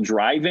comfortable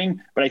driving,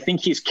 but I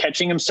think he's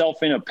catching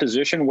himself in a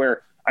position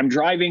where I'm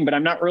driving, but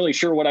I'm not really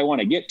sure what I want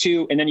to get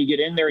to. And then you get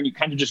in there and you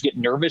kind of just get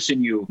nervous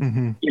and you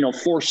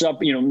force up,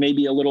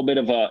 maybe a little bit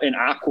of an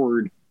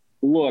awkward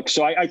look.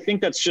 So I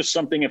think that's just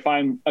something if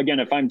I'm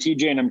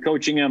TJ and I'm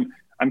coaching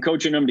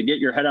him to get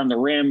your head on the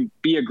rim,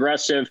 be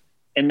aggressive,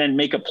 and then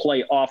make a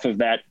play off of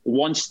that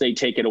once they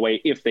take it away,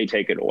 if they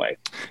take it away.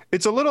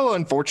 It's a little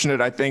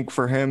unfortunate, I think,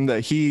 for him that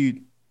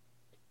he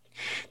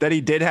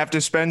did have to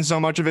spend so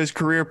much of his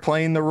career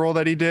playing the role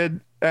that he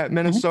did at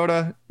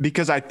Minnesota,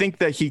 because I think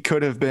that he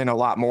could have been a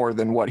lot more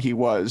than what he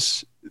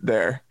was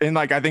there. And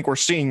like, I think we're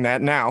seeing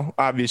that now,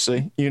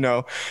 obviously,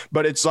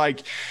 but it's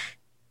like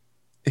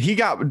he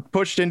got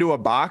pushed into a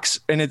box,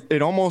 and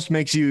it almost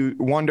makes you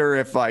wonder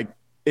if like,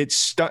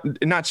 it's I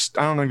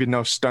don't even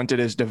know stunted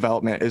his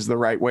development is the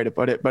right way to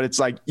put it, but it's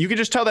like you can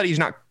just tell that he's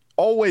not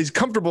always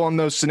comfortable in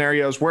those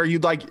scenarios where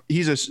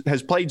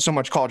has played so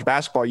much college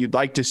basketball. You'd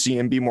like to see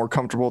him be more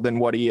comfortable than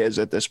what he is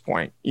at this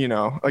point. I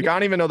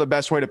don't even know the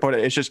best way to put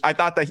it. It's just I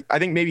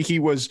think maybe he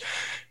was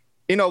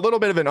in a little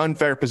bit of an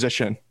unfair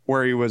position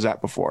where he was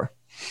at before.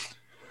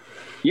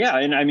 Yeah,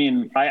 and I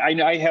mean,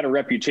 I had a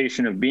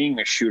reputation of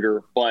being a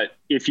shooter, but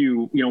if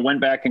you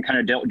went back and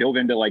kind of dove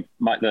into like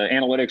the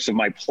analytics of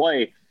my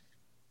play,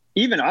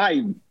 even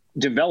I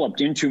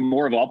developed into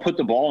more of I'll put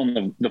the ball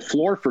on the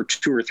floor for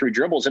 2 or 3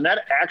 dribbles. And that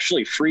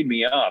actually freed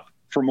me up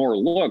for more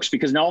looks,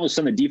 because now all of a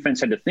sudden the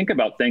defense had to think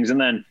about things,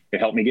 and then it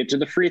helped me get to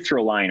the free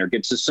throw line or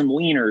get to some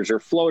leaners or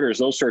floaters,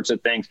 those sorts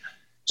of things.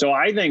 So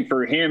I think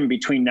for him,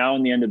 between now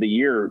and the end of the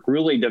year,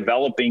 really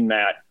developing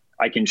that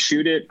I can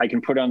shoot it, I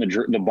can put on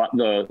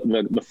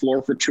the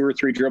floor for 2 or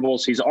 3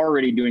 dribbles. He's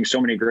already doing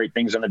so many great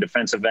things on the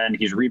defensive end.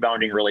 He's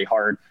rebounding really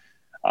hard.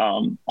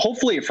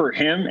 Hopefully for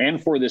him and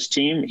for this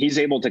team, he's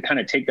able to kind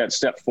of take that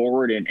step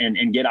forward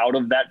and get out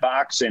of that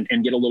box and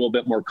get a little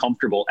bit more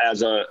comfortable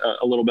as a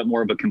little bit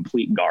more of a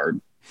complete guard.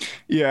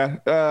 Yeah.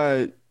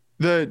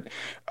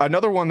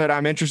 Another one that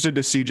I'm interested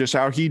to see just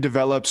how he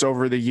develops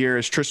over the year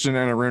is Tristan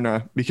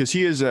Enaruna, because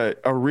he is a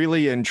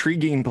really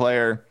intriguing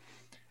player.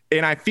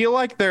 And I feel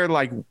like they're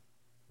like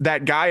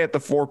that guy at the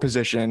 4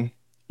 position.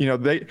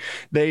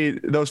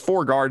 Those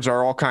 4 guards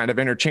are all kind of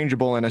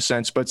interchangeable in a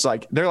sense, but it's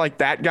like they're like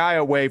that guy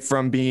away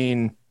from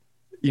being,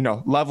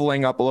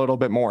 leveling up a little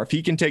bit more. If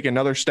he can take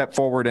another step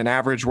forward and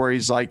average where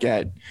he's like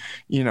at,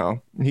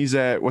 he's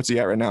at, what's he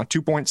at right now?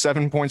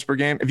 2.7 points per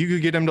game. If you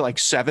could get him to like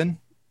 7,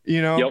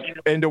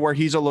 into where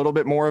he's a little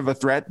bit more of a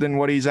threat than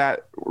what he's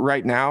at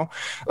right now,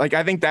 like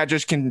I think that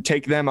just can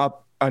take them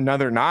up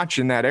another notch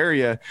in that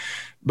area.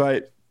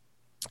 But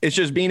it's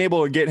just being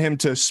able to get him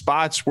to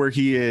spots where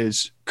he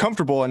is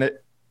comfortable, and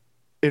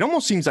it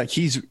almost seems like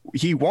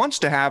he wants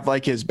to have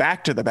like his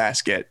back to the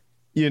basket,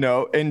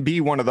 and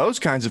be one of those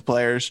kinds of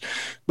players.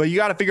 But you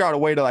got to figure out a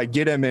way to like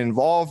get him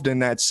involved in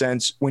that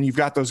sense when you've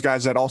got those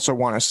guys that also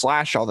want to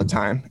slash all the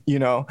time.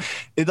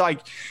 It's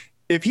like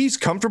if he's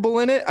comfortable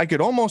in it, I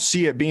could almost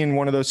see it being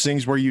one of those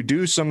things where you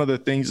do some of the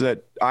things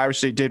that Iowa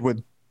State did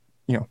with,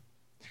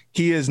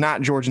 he is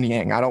not George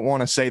Niang. I don't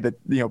want to say that,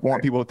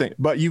 want people to think,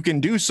 but you can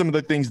do some of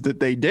the things that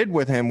they did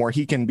with him where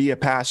he can be a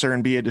passer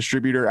and be a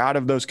distributor out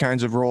of those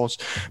kinds of roles.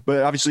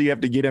 But obviously you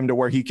have to get him to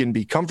where he can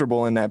be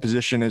comfortable in that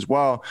position as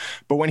well.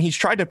 But when he's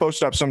tried to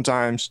post up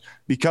sometimes,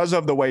 because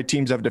of the way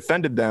teams have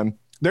defended them,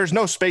 there's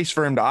no space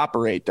for him to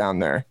operate down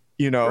there.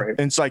 Right.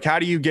 And it's like, how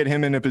do you get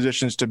him into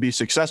positions to be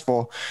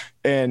successful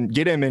and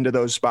get him into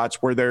those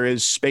spots where there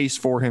is space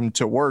for him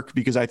to work?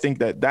 Because I think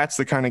that that's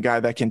the kind of guy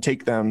that can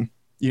take them,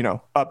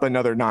 up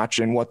another notch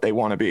in what they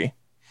want to be.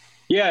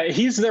 Yeah,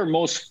 he's their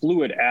most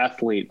fluid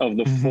athlete of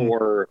the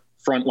four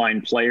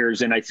frontline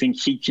players. And I think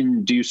he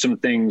can do some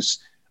things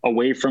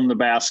away from the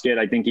basket.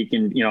 I think he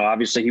can,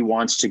 obviously he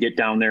wants to get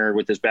down there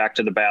with his back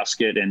to the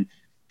basket. And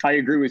I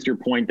agree with your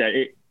point that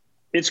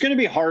it's going to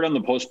be hard on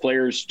the post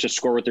players to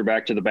score with their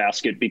back to the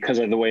basket because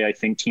of the way I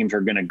think teams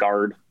are going to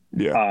guard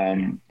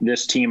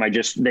this team.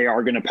 They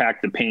are going to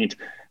pack the paint.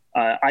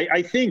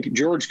 I think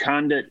George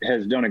Condit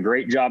has done a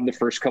great job the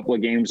first couple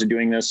of games of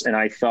doing this. And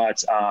I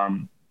thought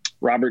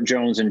Robert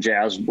Jones and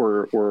Jazz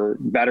were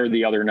better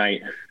the other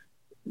night.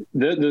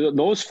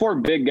 Those four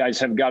big guys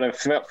have got to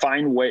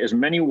find as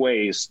many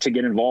ways to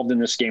get involved in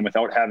this game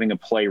without having a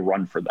play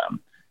run for them,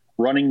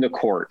 running the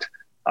court,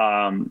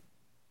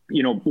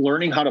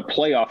 learning how to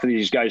play off of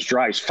these guys'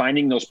 drives,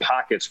 finding those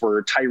pockets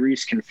where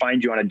Tyrese can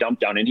find you on a dump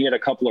down. And he had a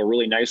couple of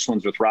really nice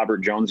ones with Robert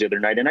Jones the other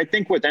night. And I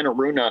think with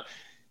Enaruna,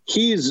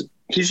 he's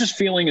just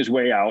feeling his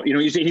way out.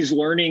 He's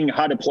learning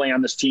how to play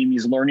on this team.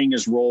 He's learning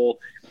his role.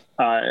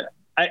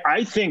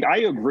 I think I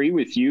agree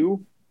with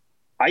you.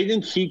 I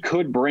think he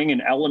could bring an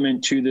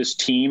element to this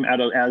team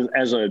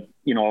as a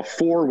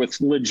four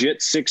with legit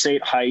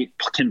 6'8" height,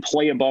 can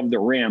play above the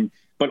rim,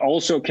 but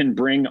also can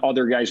bring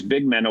other guys,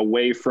 big men,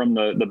 away from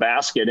the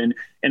basket and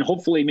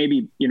hopefully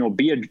maybe,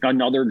 be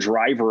another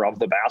driver of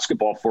the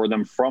basketball for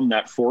them from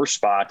that four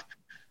spot.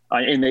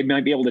 And they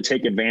might be able to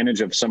take advantage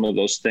of some of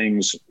those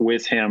things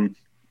with him.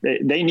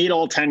 They need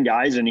all 10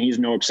 guys, and he's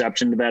no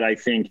exception to that. I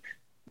think,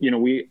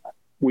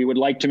 I would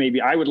like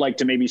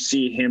to maybe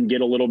see him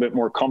get a little bit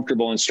more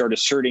comfortable and start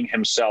asserting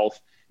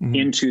himself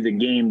into the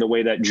game the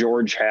way that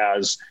George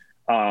has,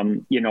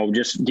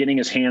 just getting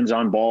his hands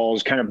on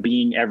balls, kind of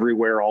being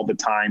everywhere all the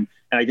time.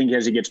 And I think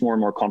as he gets more and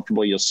more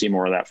comfortable, you'll see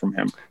more of that from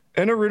him.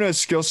 Enaruna's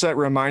skill set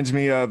reminds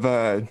me of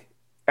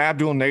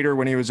Abdul Nader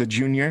when he was a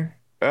junior.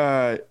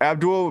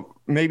 Abdul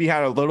maybe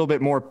had a little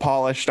bit more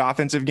polished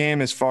offensive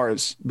game as far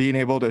as being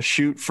able to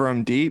shoot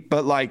from deep,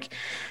 but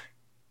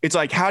it's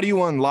like, how do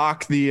you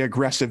unlock the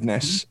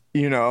aggressiveness?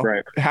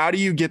 Right. How do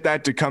you get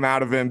that to come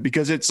out of him?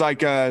 Because it's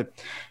like I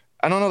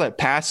don't know that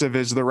passive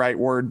is the right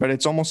word, but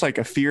it's almost like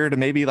a fear to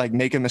maybe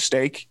make a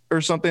mistake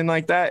or something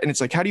like that. And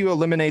it's like, how do you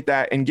eliminate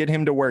that and get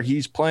him to where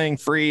he's playing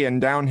free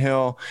and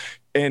downhill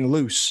and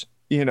loose,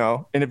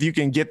 And if you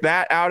can get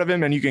that out of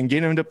him and you can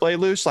get him to play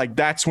loose,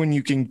 that's when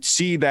you can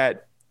see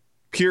that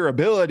pure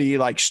ability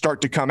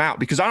start to come out,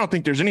 because I don't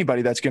think there's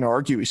anybody that's going to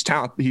argue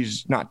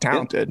he's not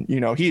talented.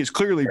 He is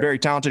clearly very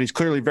talented. He's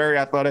clearly very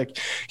athletic.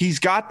 He's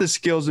got the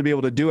skills to be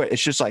able to do it.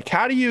 It's just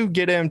how do you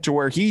get him to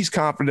where he's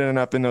confident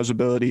enough in those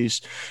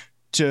abilities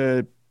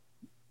to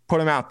put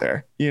him out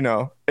there,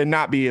 and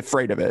not be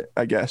afraid of it,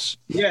 I guess.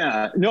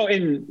 Yeah, no.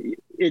 And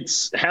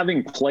it's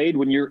having played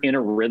when you're in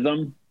a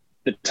rhythm,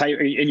 the type,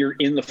 and you're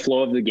in the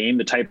flow of the game,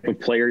 the type of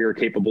player you're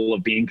capable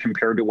of being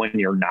compared to when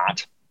you're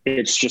not.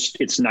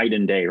 It's night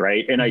and day.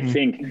 Right. And I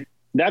think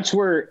that's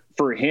where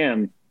for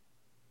him,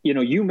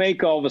 you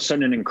make all of a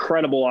sudden an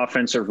incredible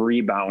offensive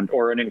rebound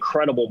or an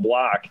incredible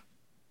block,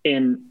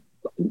 and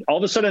all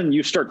of a sudden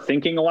you start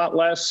thinking a lot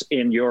less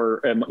in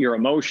your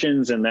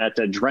emotions, and that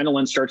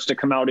adrenaline starts to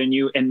come out in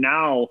you. And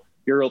now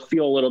you'll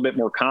feel a little bit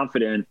more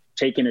confident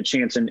taking a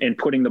chance and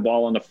putting the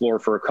ball on the floor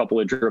for a couple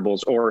of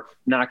dribbles or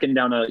knocking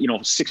down a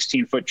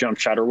 16-foot jump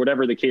shot or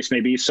whatever the case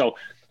may be. So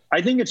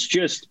I think it's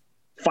just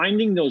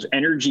finding those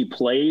energy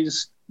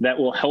plays that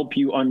will help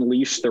you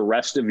unleash the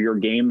rest of your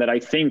game, that I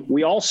think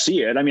we all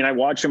see it. I mean, I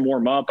watch him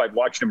warm up. I've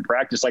watched him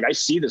practice. I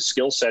see the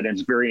skill set, and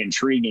it's very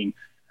intriguing.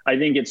 I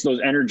think it's those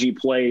energy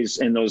plays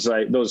and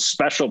those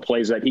special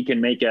plays that he can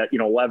make at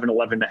 11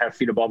 and a half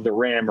feet above the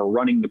rim or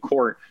running the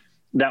court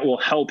that will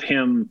help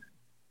him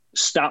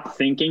stop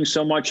thinking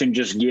so much and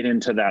just get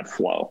into that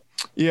flow.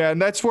 Yeah.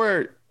 And that's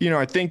where,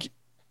 I think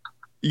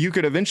you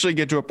could eventually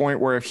get to a point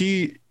where if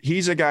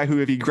he's a guy who,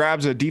 if he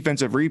grabs a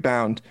defensive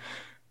rebound,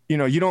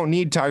 you don't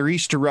need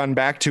Tyrese to run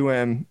back to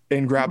him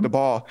and grab the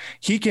ball.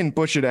 He can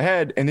push it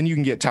ahead, and then you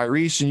can get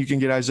Tyrese and you can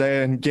get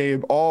Isaiah and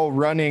Gabe all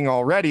running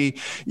already,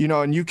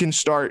 and you can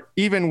start,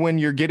 even when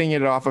you're getting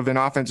it off of an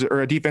offensive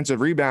or a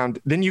defensive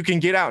rebound, then you can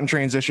get out and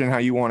transition how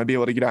you want to be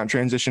able to get out and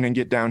transition and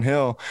get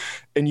downhill.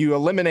 And you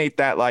eliminate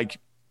that,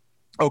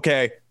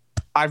 okay,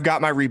 I've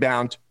got my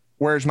rebound.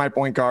 Where's my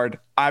point guard?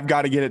 I've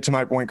got to get it to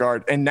my point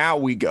guard. And now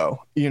we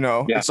go,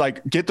 It's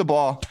get the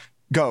ball,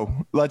 go,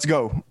 let's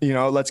go,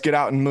 let's get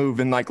out and move.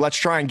 And let's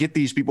try and get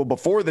these people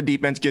before the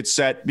defense gets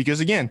set.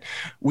 Because again,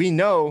 we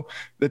know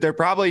that they're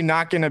probably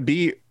not going to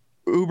be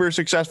uber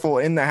successful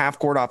in the half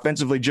court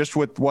offensively, just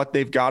with what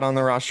they've got on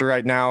the roster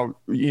right now,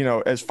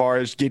 as far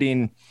as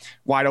getting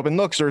wide open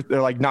looks, or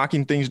they're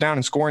knocking things down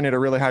and scoring at a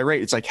really high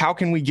rate. It's how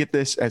can we get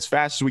this as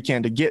fast as we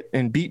can to get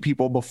and beat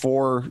people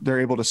before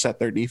they're able to set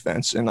their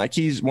defense? And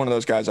he's one of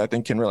those guys I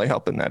think can really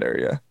help in that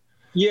area.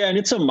 Yeah. And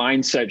it's a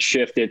mindset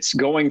shift. It's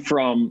going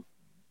from,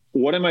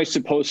 what am I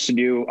supposed to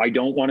do? I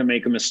don't want to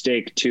make a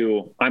mistake,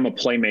 to I'm a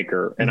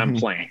playmaker and I'm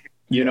playing.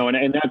 you know,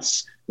 and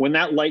that's when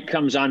that light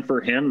comes on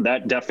for him,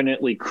 that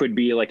definitely could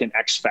be like an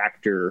X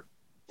factor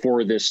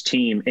for this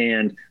team.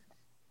 And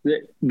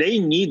they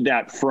need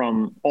that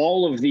from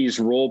all of these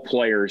role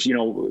players, you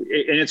know,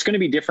 and it's going to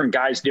be different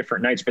guys,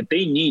 different nights, but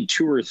they need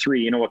 2 or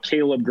 3, you know, a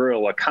Caleb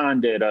Grill, a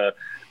Condit, a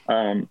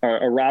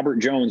Robert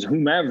Jones,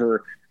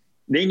 whomever.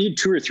 They need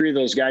 2 or 3 of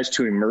those guys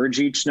to emerge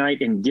each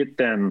night and get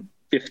them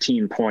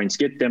 15 points,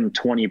 get them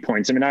 20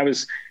 points. I mean, I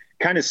was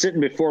kind of sitting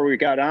before we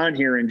got on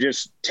here and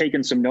just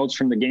taking some notes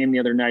from the game the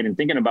other night and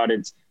thinking about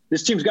it.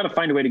 This team's got to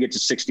find a way to get to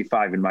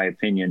 65, in my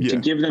opinion, to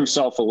give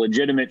themselves a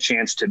legitimate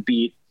chance to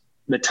beat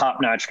the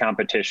top-notch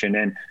competition.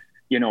 And,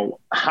 you know,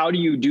 how do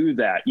you do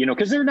that? You know,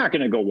 because they're not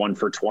going to go 1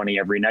 for 20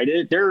 every night.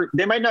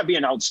 They might not be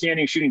an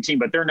outstanding shooting team,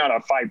 but they're not a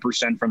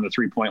 5% from the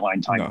three-point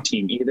line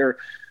team either.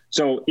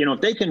 So, you know,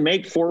 if they can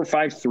make 4 or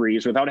 5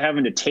 threes without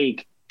having to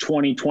take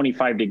 20,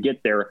 25 to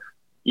get there,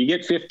 you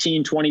get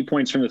 15, 20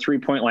 points from the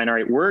three-point line. All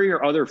right, where are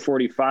your other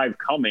 45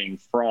 coming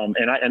from?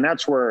 And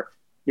that's where,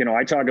 you know,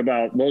 I talk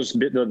about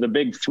the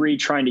big 3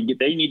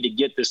 they need to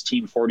get this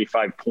team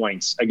 45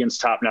 points against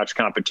top-notch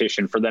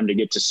competition for them to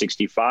get to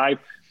 65.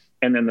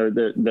 And then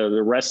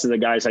the rest of the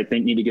guys, I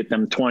think, need to get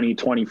them 20,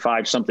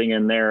 25, something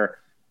in there,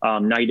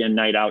 night in,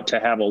 night out,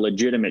 to have a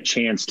legitimate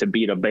chance to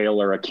beat a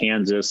Baylor, a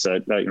Kansas,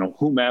 you know,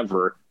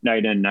 whomever,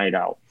 night in, night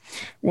out.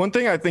 One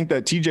thing I think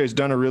that TJ's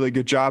done a really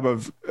good job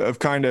of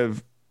kind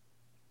of,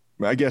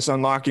 I guess,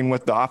 unlocking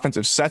with the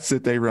offensive sets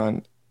that they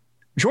run.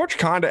 George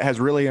Condit has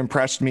really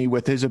impressed me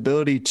with his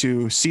ability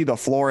to see the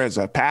floor as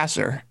a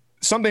passer,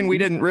 something we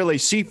didn't really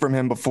see from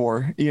him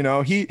before. You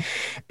know,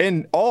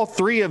 and all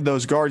 3 of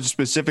those guards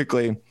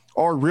specifically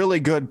are really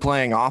good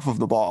playing off of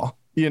the ball,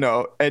 you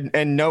know,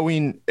 and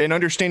knowing and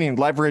understanding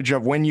leverage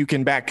of when you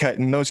can back cut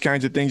and those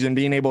kinds of things, and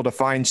being able to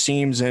find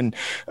seams and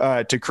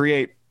to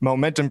create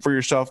momentum for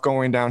yourself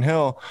going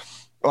downhill.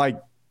 Like,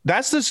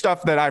 that's the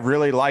stuff that I've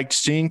really liked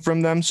seeing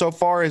from them so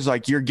far, is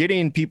like, you're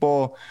getting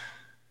people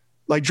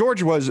like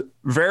George was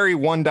very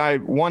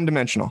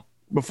one-dimensional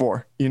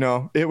before. You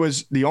know, it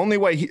was the only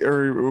way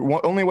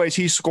only ways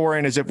he's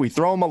scoring is if we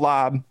throw him a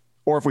lob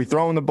or if we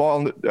throw him the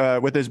ball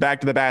with his back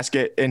to the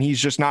basket, and he's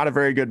just not a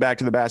very good back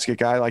to the basket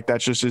guy. Like,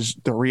 that's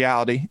just the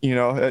reality, you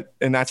know,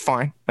 and that's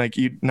fine. Like,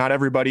 not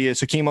everybody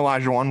is Hakeem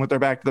Olajuwon with their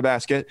back to the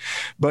basket,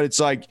 but it's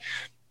like,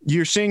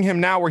 you're seeing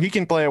him now where he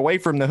can play away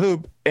from the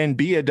hoop and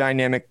be a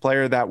dynamic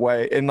player that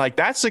way. And like,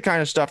 that's the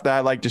kind of stuff that I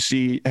like to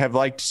see, have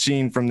liked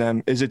seeing from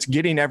them, is it's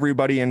getting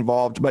everybody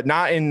involved, but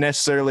not in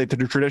necessarily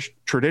the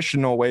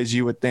traditional ways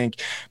you would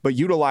think, but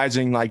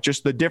utilizing like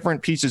just the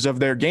different pieces of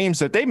their games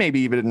that they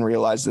maybe even didn't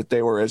realize that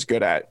they were as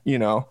good at, you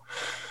know.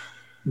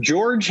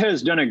 George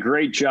has done a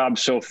great job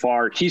so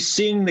far. He's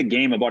seeing the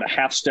game about a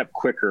half step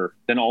quicker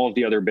than all of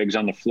the other bigs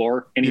on the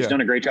floor. And he's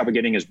done a great job of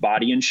getting his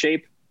body in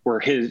shape, where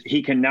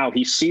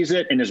he sees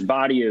it and his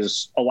body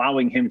is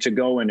allowing him to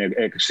go and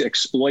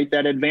exploit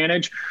that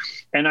advantage.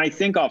 And I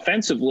think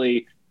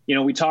offensively, you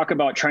know, we talk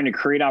about trying to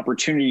create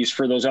opportunities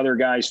for those other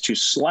guys to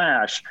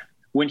slash.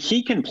 When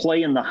he can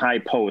play in the high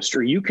post,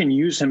 or you can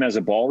use him as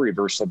a ball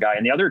reversal guy,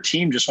 and the other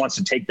team just wants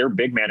to take their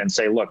big man and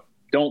say, look,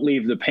 don't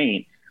leave the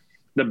paint.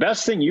 The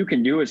best thing you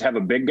can do is have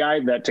a big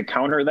guy that, to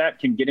counter that,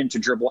 can get into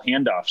dribble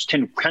handoffs,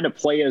 can kind of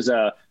play as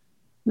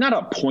not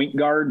a point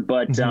guard,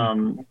 but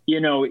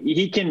you know,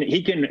 he can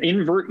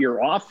invert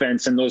your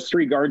offense, and those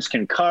 3 guards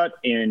can cut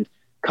and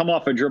come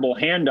off of dribble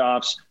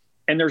handoffs,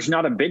 and there's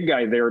not a big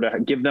guy there to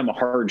give them a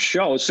hard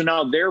show. So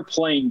now they're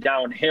playing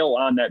downhill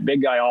on that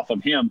big guy off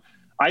of him.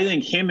 I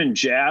think him and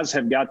Jazz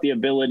have got the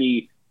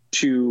ability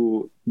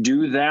to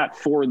do that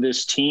for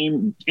this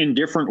team in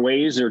different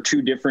ways. They're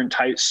 2 different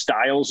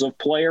styles of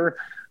player.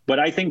 But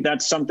I think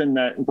that's something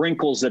that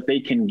wrinkles that they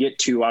can get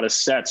to out of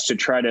sets to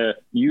try to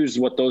use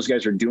what those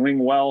guys are doing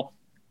well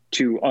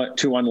to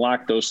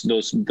unlock those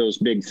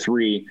big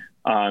 3,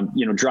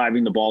 you know,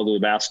 driving the ball to the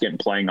basket and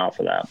playing off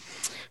of that.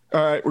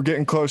 All right, we're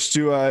getting close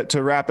to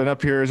wrapping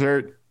up here.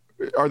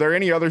 Are there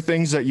any other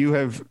things that you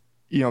have,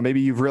 you know,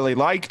 maybe you've really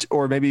liked,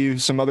 or maybe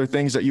some other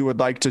things that you would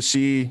like to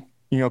see,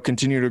 you know,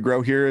 continue to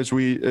grow here as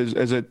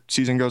a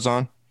season goes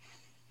on?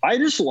 I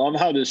just love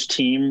how this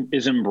team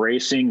is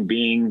embracing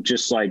being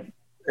just like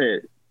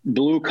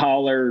blue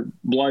collar,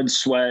 blood,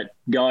 sweat,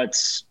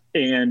 guts.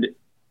 And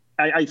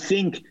I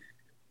think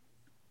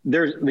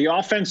the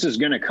offense is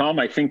going to come.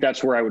 I think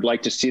that's where I would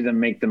like to see them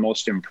make the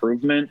most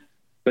improvement,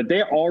 but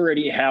they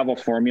already have a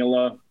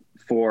formula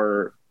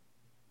for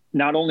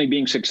not only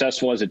being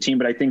successful as a team,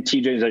 but I think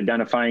TJ is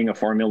identifying a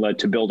formula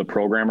to build a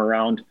program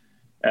around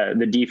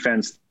the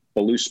defense,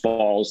 the loose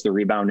balls, the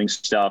rebounding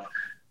stuff.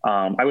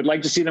 I would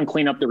like to see them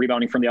clean up the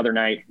rebounding from the other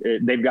night.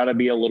 They've got to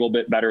be a little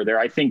bit better there.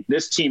 I think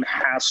this team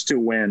has to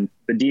win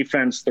the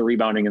defense, the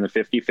rebounding, and the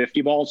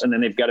 50-50 balls, and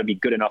then they've got to be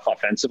good enough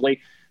offensively.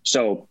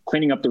 So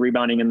cleaning up the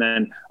rebounding, and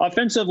then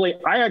offensively,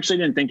 I actually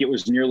didn't think it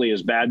was nearly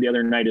as bad the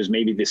other night as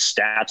maybe the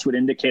stats would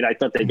indicate. I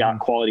thought they got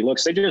quality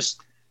looks.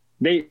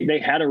 They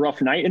had a rough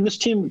night, and this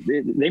team,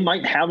 they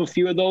might have a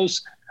few of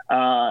those.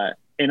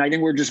 And I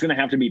think we're just going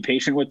to have to be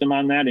patient with them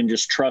on that and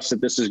just trust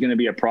that this is going to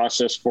be a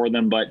process for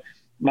them. But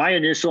my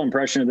initial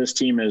impression of this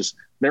team is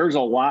there's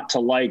a lot to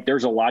like.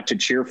 There's a lot to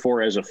cheer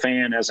for as a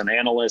fan, as an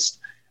analyst,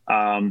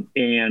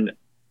 and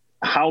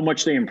how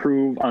much they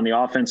improve on the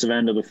offensive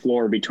end of the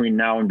floor between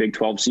now and Big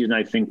 12 season,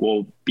 I think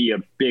will be a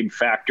big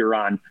factor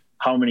on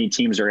how many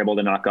teams are able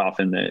to knock off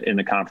in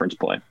the conference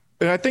play.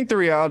 And I think the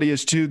reality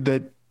is too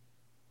that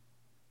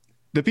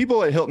the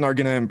people at Hilton are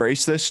going to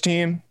embrace this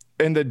team,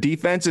 and the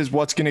defense is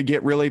what's going to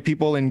get really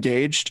people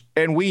engaged.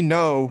 And we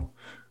know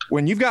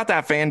when you've got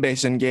that fan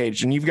base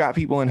engaged and you've got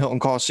people in Hilton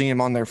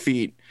Coliseum on their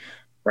feet,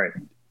 right?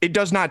 It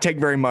does not take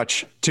very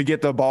much to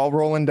get the ball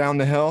rolling down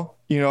the hill,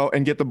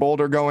 and get the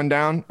boulder going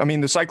down. I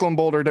mean, the Cyclone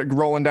boulder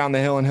rolling down the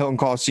hill in Hilton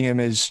Coliseum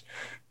is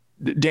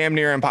damn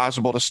near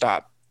impossible to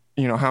stop.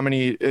 How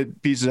many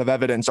pieces of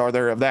evidence are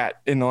there of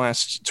that in the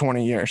last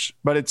 20 years?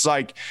 But it's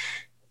like,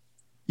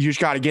 you just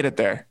got to get it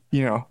there.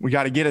 We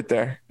got to get it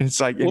there. And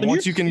it's like, and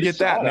once you can get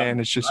that, man,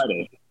 it's just,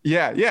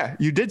 yeah,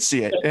 you did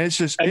see it. And it's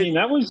just,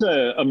 that was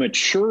a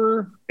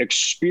mature,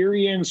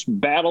 experienced,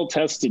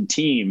 battle-tested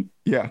team.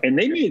 Yeah. And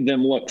they made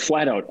them look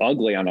flat out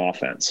ugly on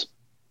offense.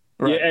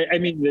 Right. Yeah. I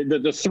mean,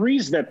 the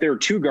threes that their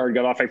two guard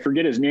got off, I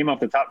forget his name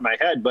off the top of my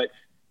head, but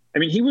I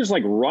mean, he was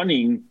like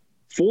running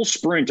full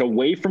sprint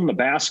away from the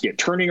basket,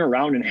 turning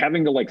around and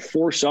having to like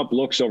force up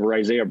looks over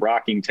Isaiah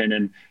Brockington.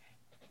 And,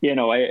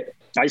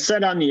 I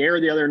said on the air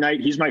the other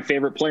night, he's my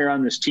favorite player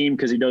on this team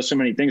because he does so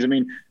many things. I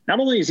mean, not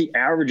only is he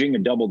averaging a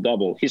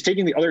double-double, he's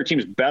taking the other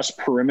team's best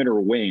perimeter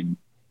wing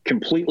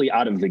completely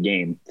out of the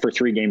game for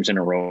 3 games in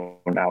a row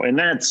now. And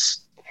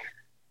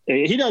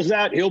he does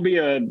that, he'll be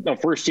a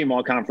first-team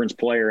all-conference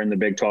player in the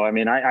Big 12. I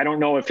mean, I don't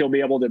know if he'll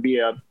be able to be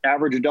a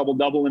average a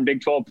double-double in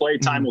Big 12 play.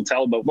 Time will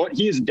tell. But what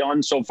he's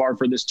done so far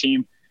for this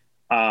team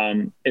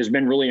has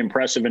been really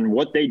impressive. And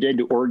what they did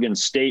to Oregon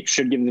State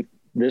should give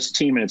this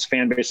team and its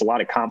fan base a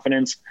lot of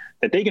confidence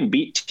that they can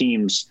beat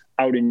teams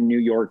out in New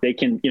York. They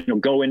can,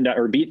 go into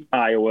or beat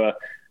Iowa,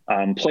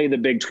 play the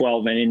Big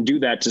 12 and do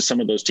that to some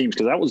of those teams.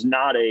 Cause that was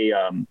not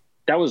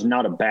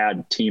a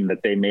bad team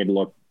that they made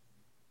look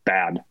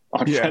bad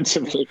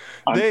offensively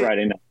on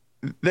Friday night.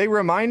 They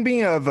remind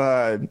me of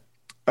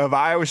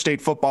Iowa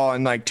State football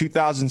in like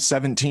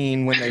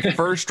 2017 when they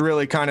first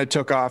really kind of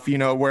took off,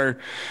 where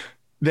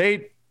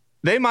they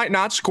might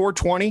not score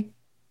 20,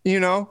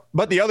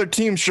 but the other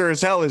team sure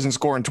as hell isn't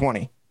scoring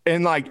 20.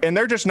 And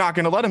they're just not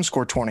going to let them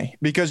score 20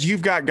 because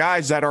you've got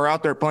guys that are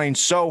out there playing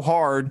so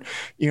hard.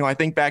 I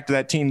think back to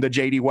that team, the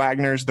JD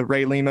Wagners, the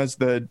Ray Limas,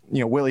 the,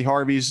 Willie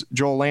Harveys,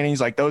 Joel Laney's,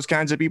 like those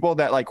kinds of people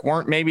that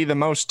weren't maybe the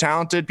most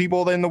talented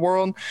people in the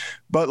world,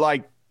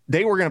 but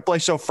they were going to play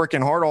so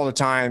freaking hard all the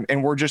time.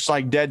 And we're just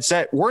dead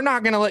set. We're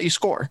not going to let you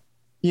score,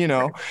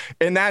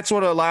 and that's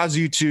what allows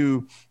you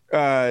to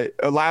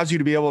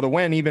be able to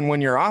win even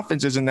when your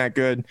offense isn't that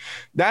good.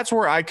 That's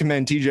where I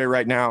commend TJ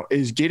right now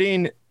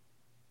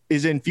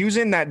is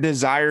infusing that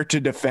desire to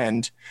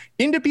defend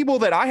into people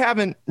that I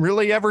haven't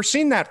really ever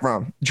seen that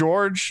from.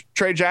 George,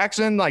 Trey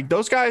Jackson,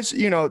 those guys,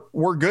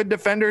 were good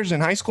defenders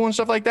in high school and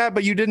stuff like that,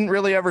 but you didn't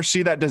really ever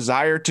see that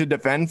desire to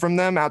defend from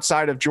them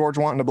outside of George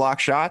wanting to block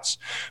shots.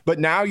 But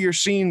now you're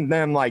seeing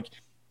them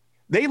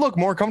they look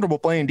more comfortable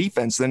playing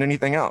defense than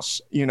anything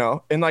else,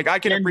 and I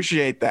can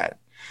appreciate that.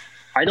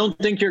 I don't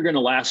think you're going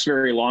to last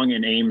very long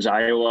in Ames,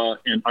 Iowa,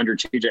 and under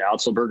TJ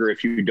Otzelberger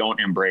if you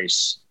don't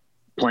embrace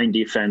playing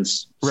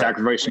defense,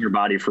 sacrificing your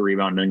body for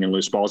rebounding and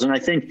loose balls. And I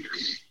think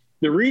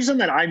the reason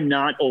that I'm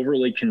not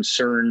overly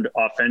concerned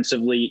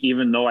offensively,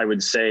 even though I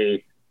would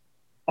say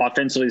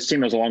offensively this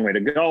team has a long way to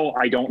go,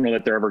 I don't know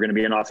that they're ever going to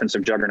be an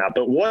offensive juggernaut.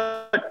 But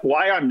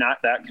why I'm not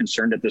that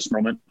concerned at this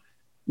moment,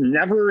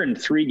 never in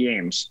 3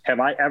 games have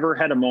I ever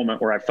had a moment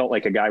where I felt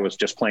like a guy was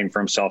just playing for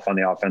himself on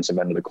the offensive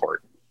end of the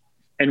court.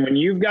 And when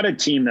you've got a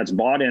team that's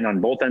bought in on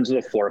both ends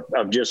of the floor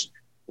of just,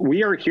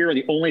 we are here,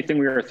 the only thing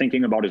we are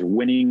thinking about is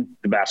winning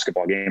the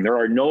basketball game. There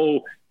are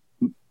no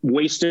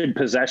wasted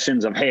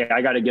possessions of, hey,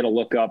 I got to get a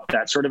look up,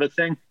 that sort of a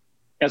thing.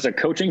 As a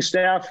coaching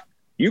staff,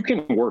 you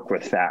can work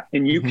with that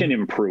and you can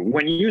improve.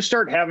 When you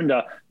start having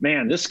to,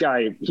 man, this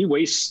guy, he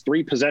wastes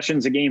 3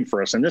 possessions a game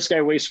for us, and this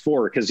guy wastes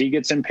 4 because he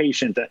gets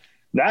impatient.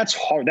 That's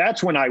hard.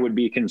 That's when I would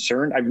be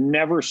concerned. I've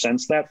never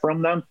sensed that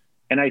from them.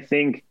 And I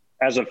think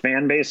as a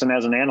fan base and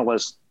as an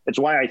analyst, it's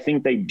why I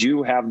think they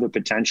do have the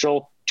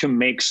potential to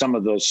make some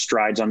of those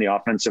strides on the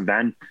offensive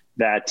end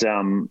that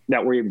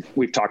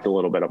we've talked a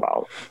little bit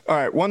about.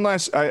 All right.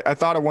 I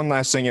thought of one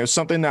last thing. It was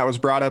something that was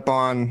brought up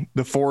on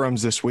the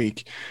forums this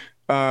week.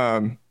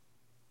 So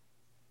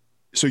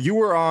you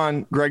were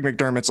on Greg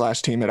McDermott's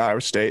last team at Iowa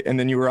State, and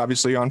then you were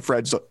obviously on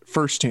Fred's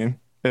first team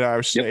at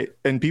Iowa State. Yep.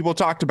 And people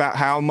talked about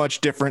how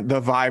much different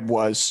the vibe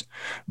was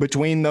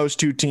between those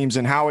two teams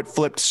and how it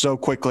flipped so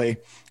quickly.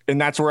 And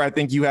that's where I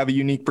think you have a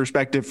unique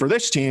perspective for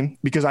this team,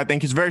 because I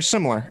think it's very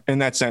similar in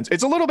that sense.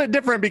 It's a little bit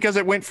different because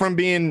it went from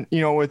being,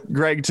 with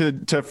Greg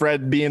to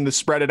Fred being the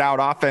spread it out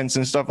offense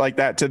and stuff like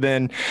that to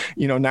then,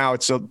 now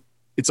it's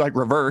like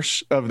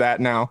reverse of that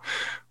now.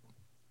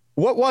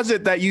 What was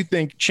it that you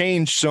think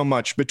changed so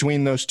much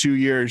between those 2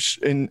 years?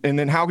 And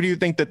then how do you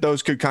think that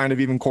those could kind of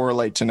even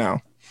correlate to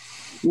now?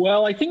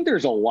 Well, I think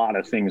there's a lot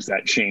of things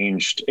that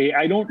changed.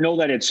 I don't know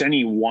that it's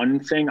any one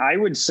thing. I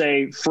would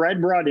say Fred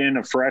brought in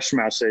a fresh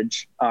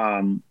message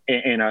and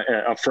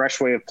a fresh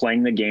way of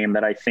playing the game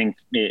that I think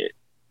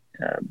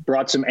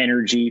brought some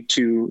energy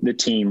to the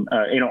team.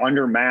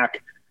 Under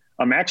Mac,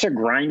 Mac's a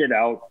grinded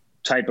out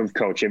type of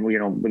coach.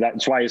 And,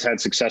 that's why he's had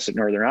success at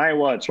Northern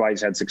Iowa. It's why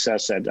he's had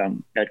success at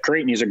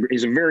Creighton.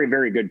 He's a very,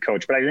 very good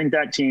coach. But I think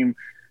that team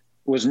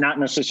was not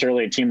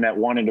necessarily a team that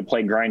wanted to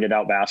play grinded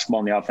out basketball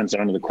on the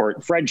offensive end of the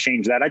court. Fred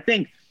changed that. I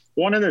think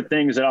one of the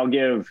things that I'll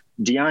give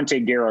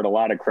Deontay Garrett a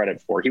lot of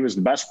credit for, he was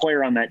the best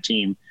player on that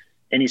team,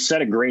 and he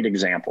set a great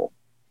example.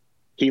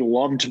 He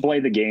loved to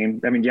play the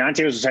game. I mean,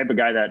 Deontay was the type of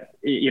guy that,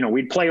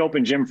 we'd play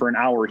open gym for an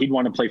hour. He'd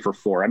want to play for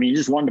 4. I mean, he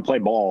just wanted to play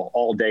ball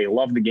all day,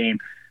 loved the game.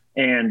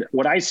 And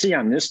what I see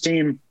on this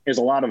team is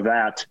a lot of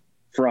that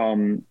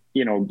from,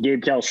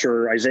 Gabe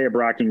Kalscheur, Isaiah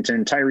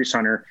Brockington, Tyrese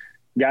Hunter,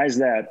 guys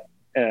that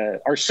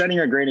are setting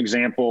a great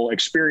example,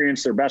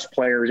 experience their best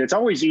players. It's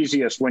always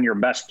easiest when your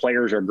best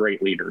players are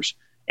great leaders.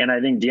 And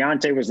I think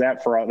Deontay was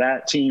that for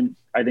that team.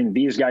 I think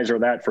these guys are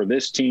that for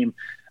this team.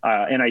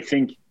 And I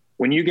think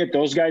when you get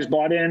those guys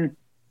bought in,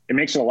 it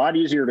makes it a lot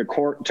easier to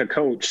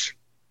coach,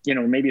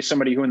 maybe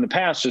somebody who in the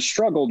past has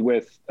struggled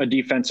with a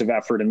defensive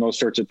effort and those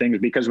sorts of things,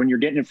 because when you're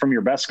getting it from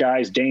your best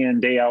guys day in,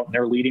 day out, and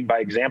they're leading by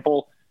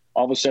example,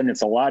 all of a sudden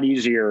it's a lot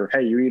easier.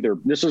 Hey, you're either,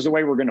 this is the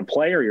way we're going to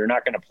play, or you're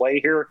not going to play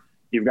here.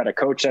 You've got a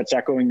coach that's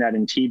echoing that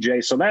in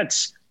TJ. So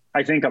that's,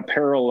 I think, a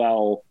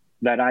parallel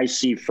that I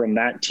see from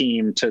that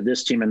team to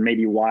this team, and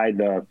maybe why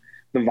the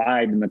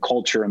vibe and the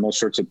culture and those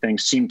sorts of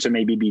things seem to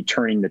maybe be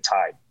turning the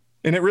tide.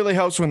 And it really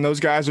helps when those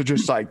guys are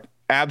just like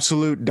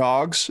absolute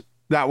dogs,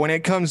 that when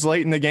it comes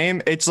late in the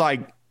game, it's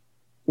like,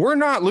 we're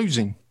not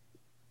losing.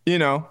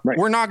 Right.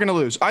 We're not going to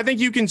lose. I think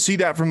you can see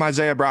that from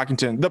Isaiah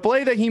Brockington. The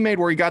play that he made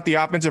where he got the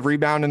offensive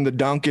rebound and the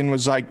dunk and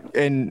was like,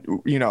 and,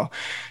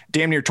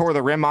 damn near tore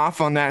the rim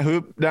off on that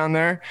hoop down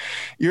there.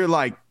 You're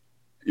like,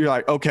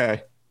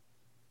 okay,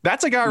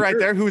 that's a guy right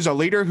there who's a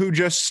leader who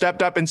just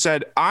stepped up and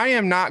said, I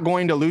am not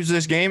going to lose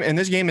this game, and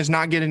this game is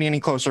not getting any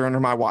closer under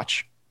my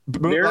watch.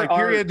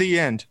 Period, the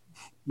end.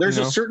 There's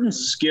a certain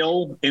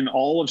skill in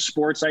all of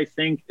sports, I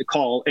think,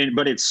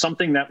 but it's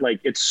something that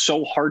it's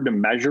so hard to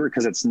measure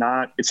because it's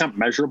not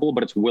measurable,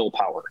 but it's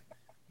willpower.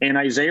 And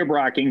Isaiah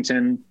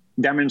Brockington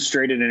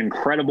demonstrated an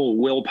incredible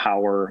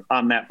willpower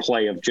on that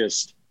play of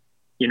just,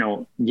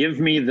 give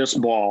me this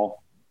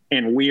ball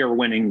and we are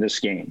winning this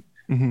game.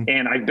 Mm-hmm.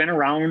 And I've been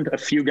around a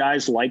few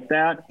guys like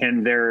that,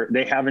 and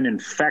they have an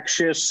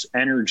infectious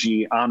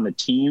energy on the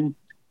team.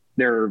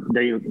 They're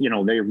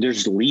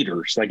just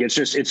leaders.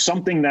 It's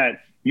something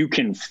that you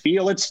can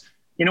feel. It's,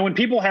 when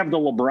people have the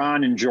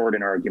LeBron and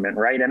Jordan argument,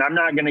 right? And I'm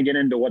not going to get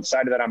into what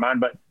side of that I'm on,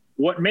 but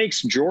what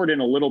makes Jordan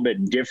a little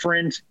bit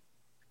different,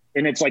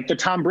 and it's like the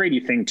Tom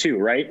Brady thing too,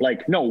 right?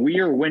 No, we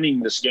are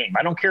winning this game.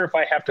 I don't care if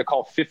I have to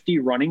call 50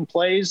 running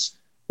plays.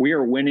 We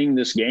are winning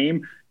this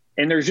game.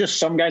 And there's just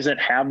some guys that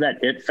have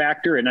that it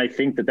factor. And I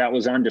think that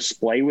was on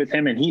display with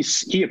him. And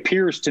he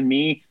appears to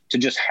me to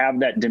just have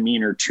that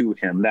demeanor to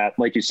him, that,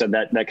 like you said,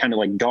 that kind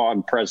of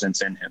dog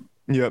presence in him.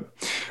 Yep.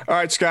 All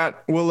right,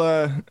 Scott,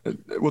 we'll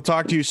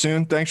talk to you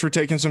soon. Thanks for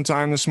taking some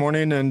time this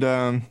morning. And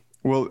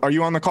are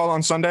you on the call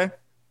on Sunday?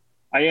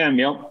 I am.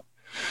 Yep.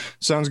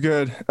 Sounds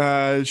good.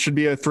 It should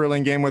be a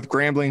thrilling game with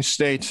Grambling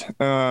State.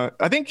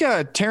 I think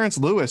Terrence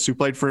Lewis, who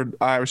played for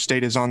Iowa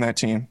State, is on that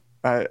team.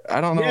 I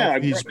don't know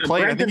if he's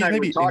played. I think he's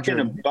maybe talking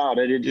about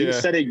it. He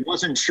said he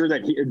wasn't sure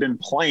that he had been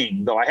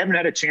playing, though. I haven't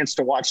had a chance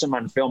to watch them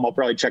on film. I'll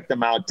probably check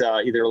them out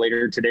either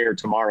later today or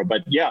tomorrow.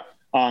 But yeah,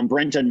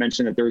 Brent had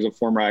mentioned that there was a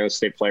former Iowa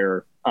State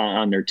player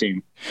on their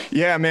team.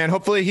 Yeah, man.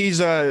 Hopefully he's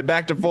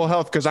back to full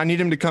health, because I need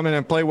him to come in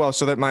and play well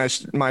so that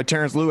my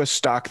Terrence Lewis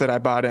stock that I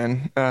bought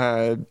in,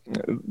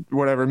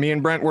 me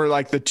and Brent were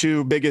like the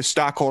two biggest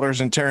stockholders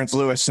in Terrence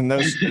Lewis, and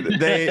those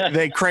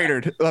they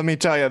cratered. Let me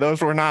tell you,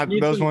 those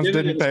ones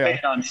didn't pay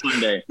off on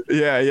Sunday.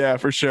 Yeah,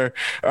 for sure.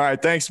 All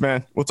right, thanks,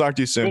 man. We'll talk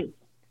to you soon.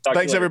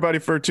 Thanks everybody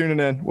for tuning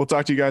in. We'll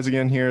talk to you guys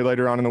again here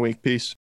later on in the week. Peace.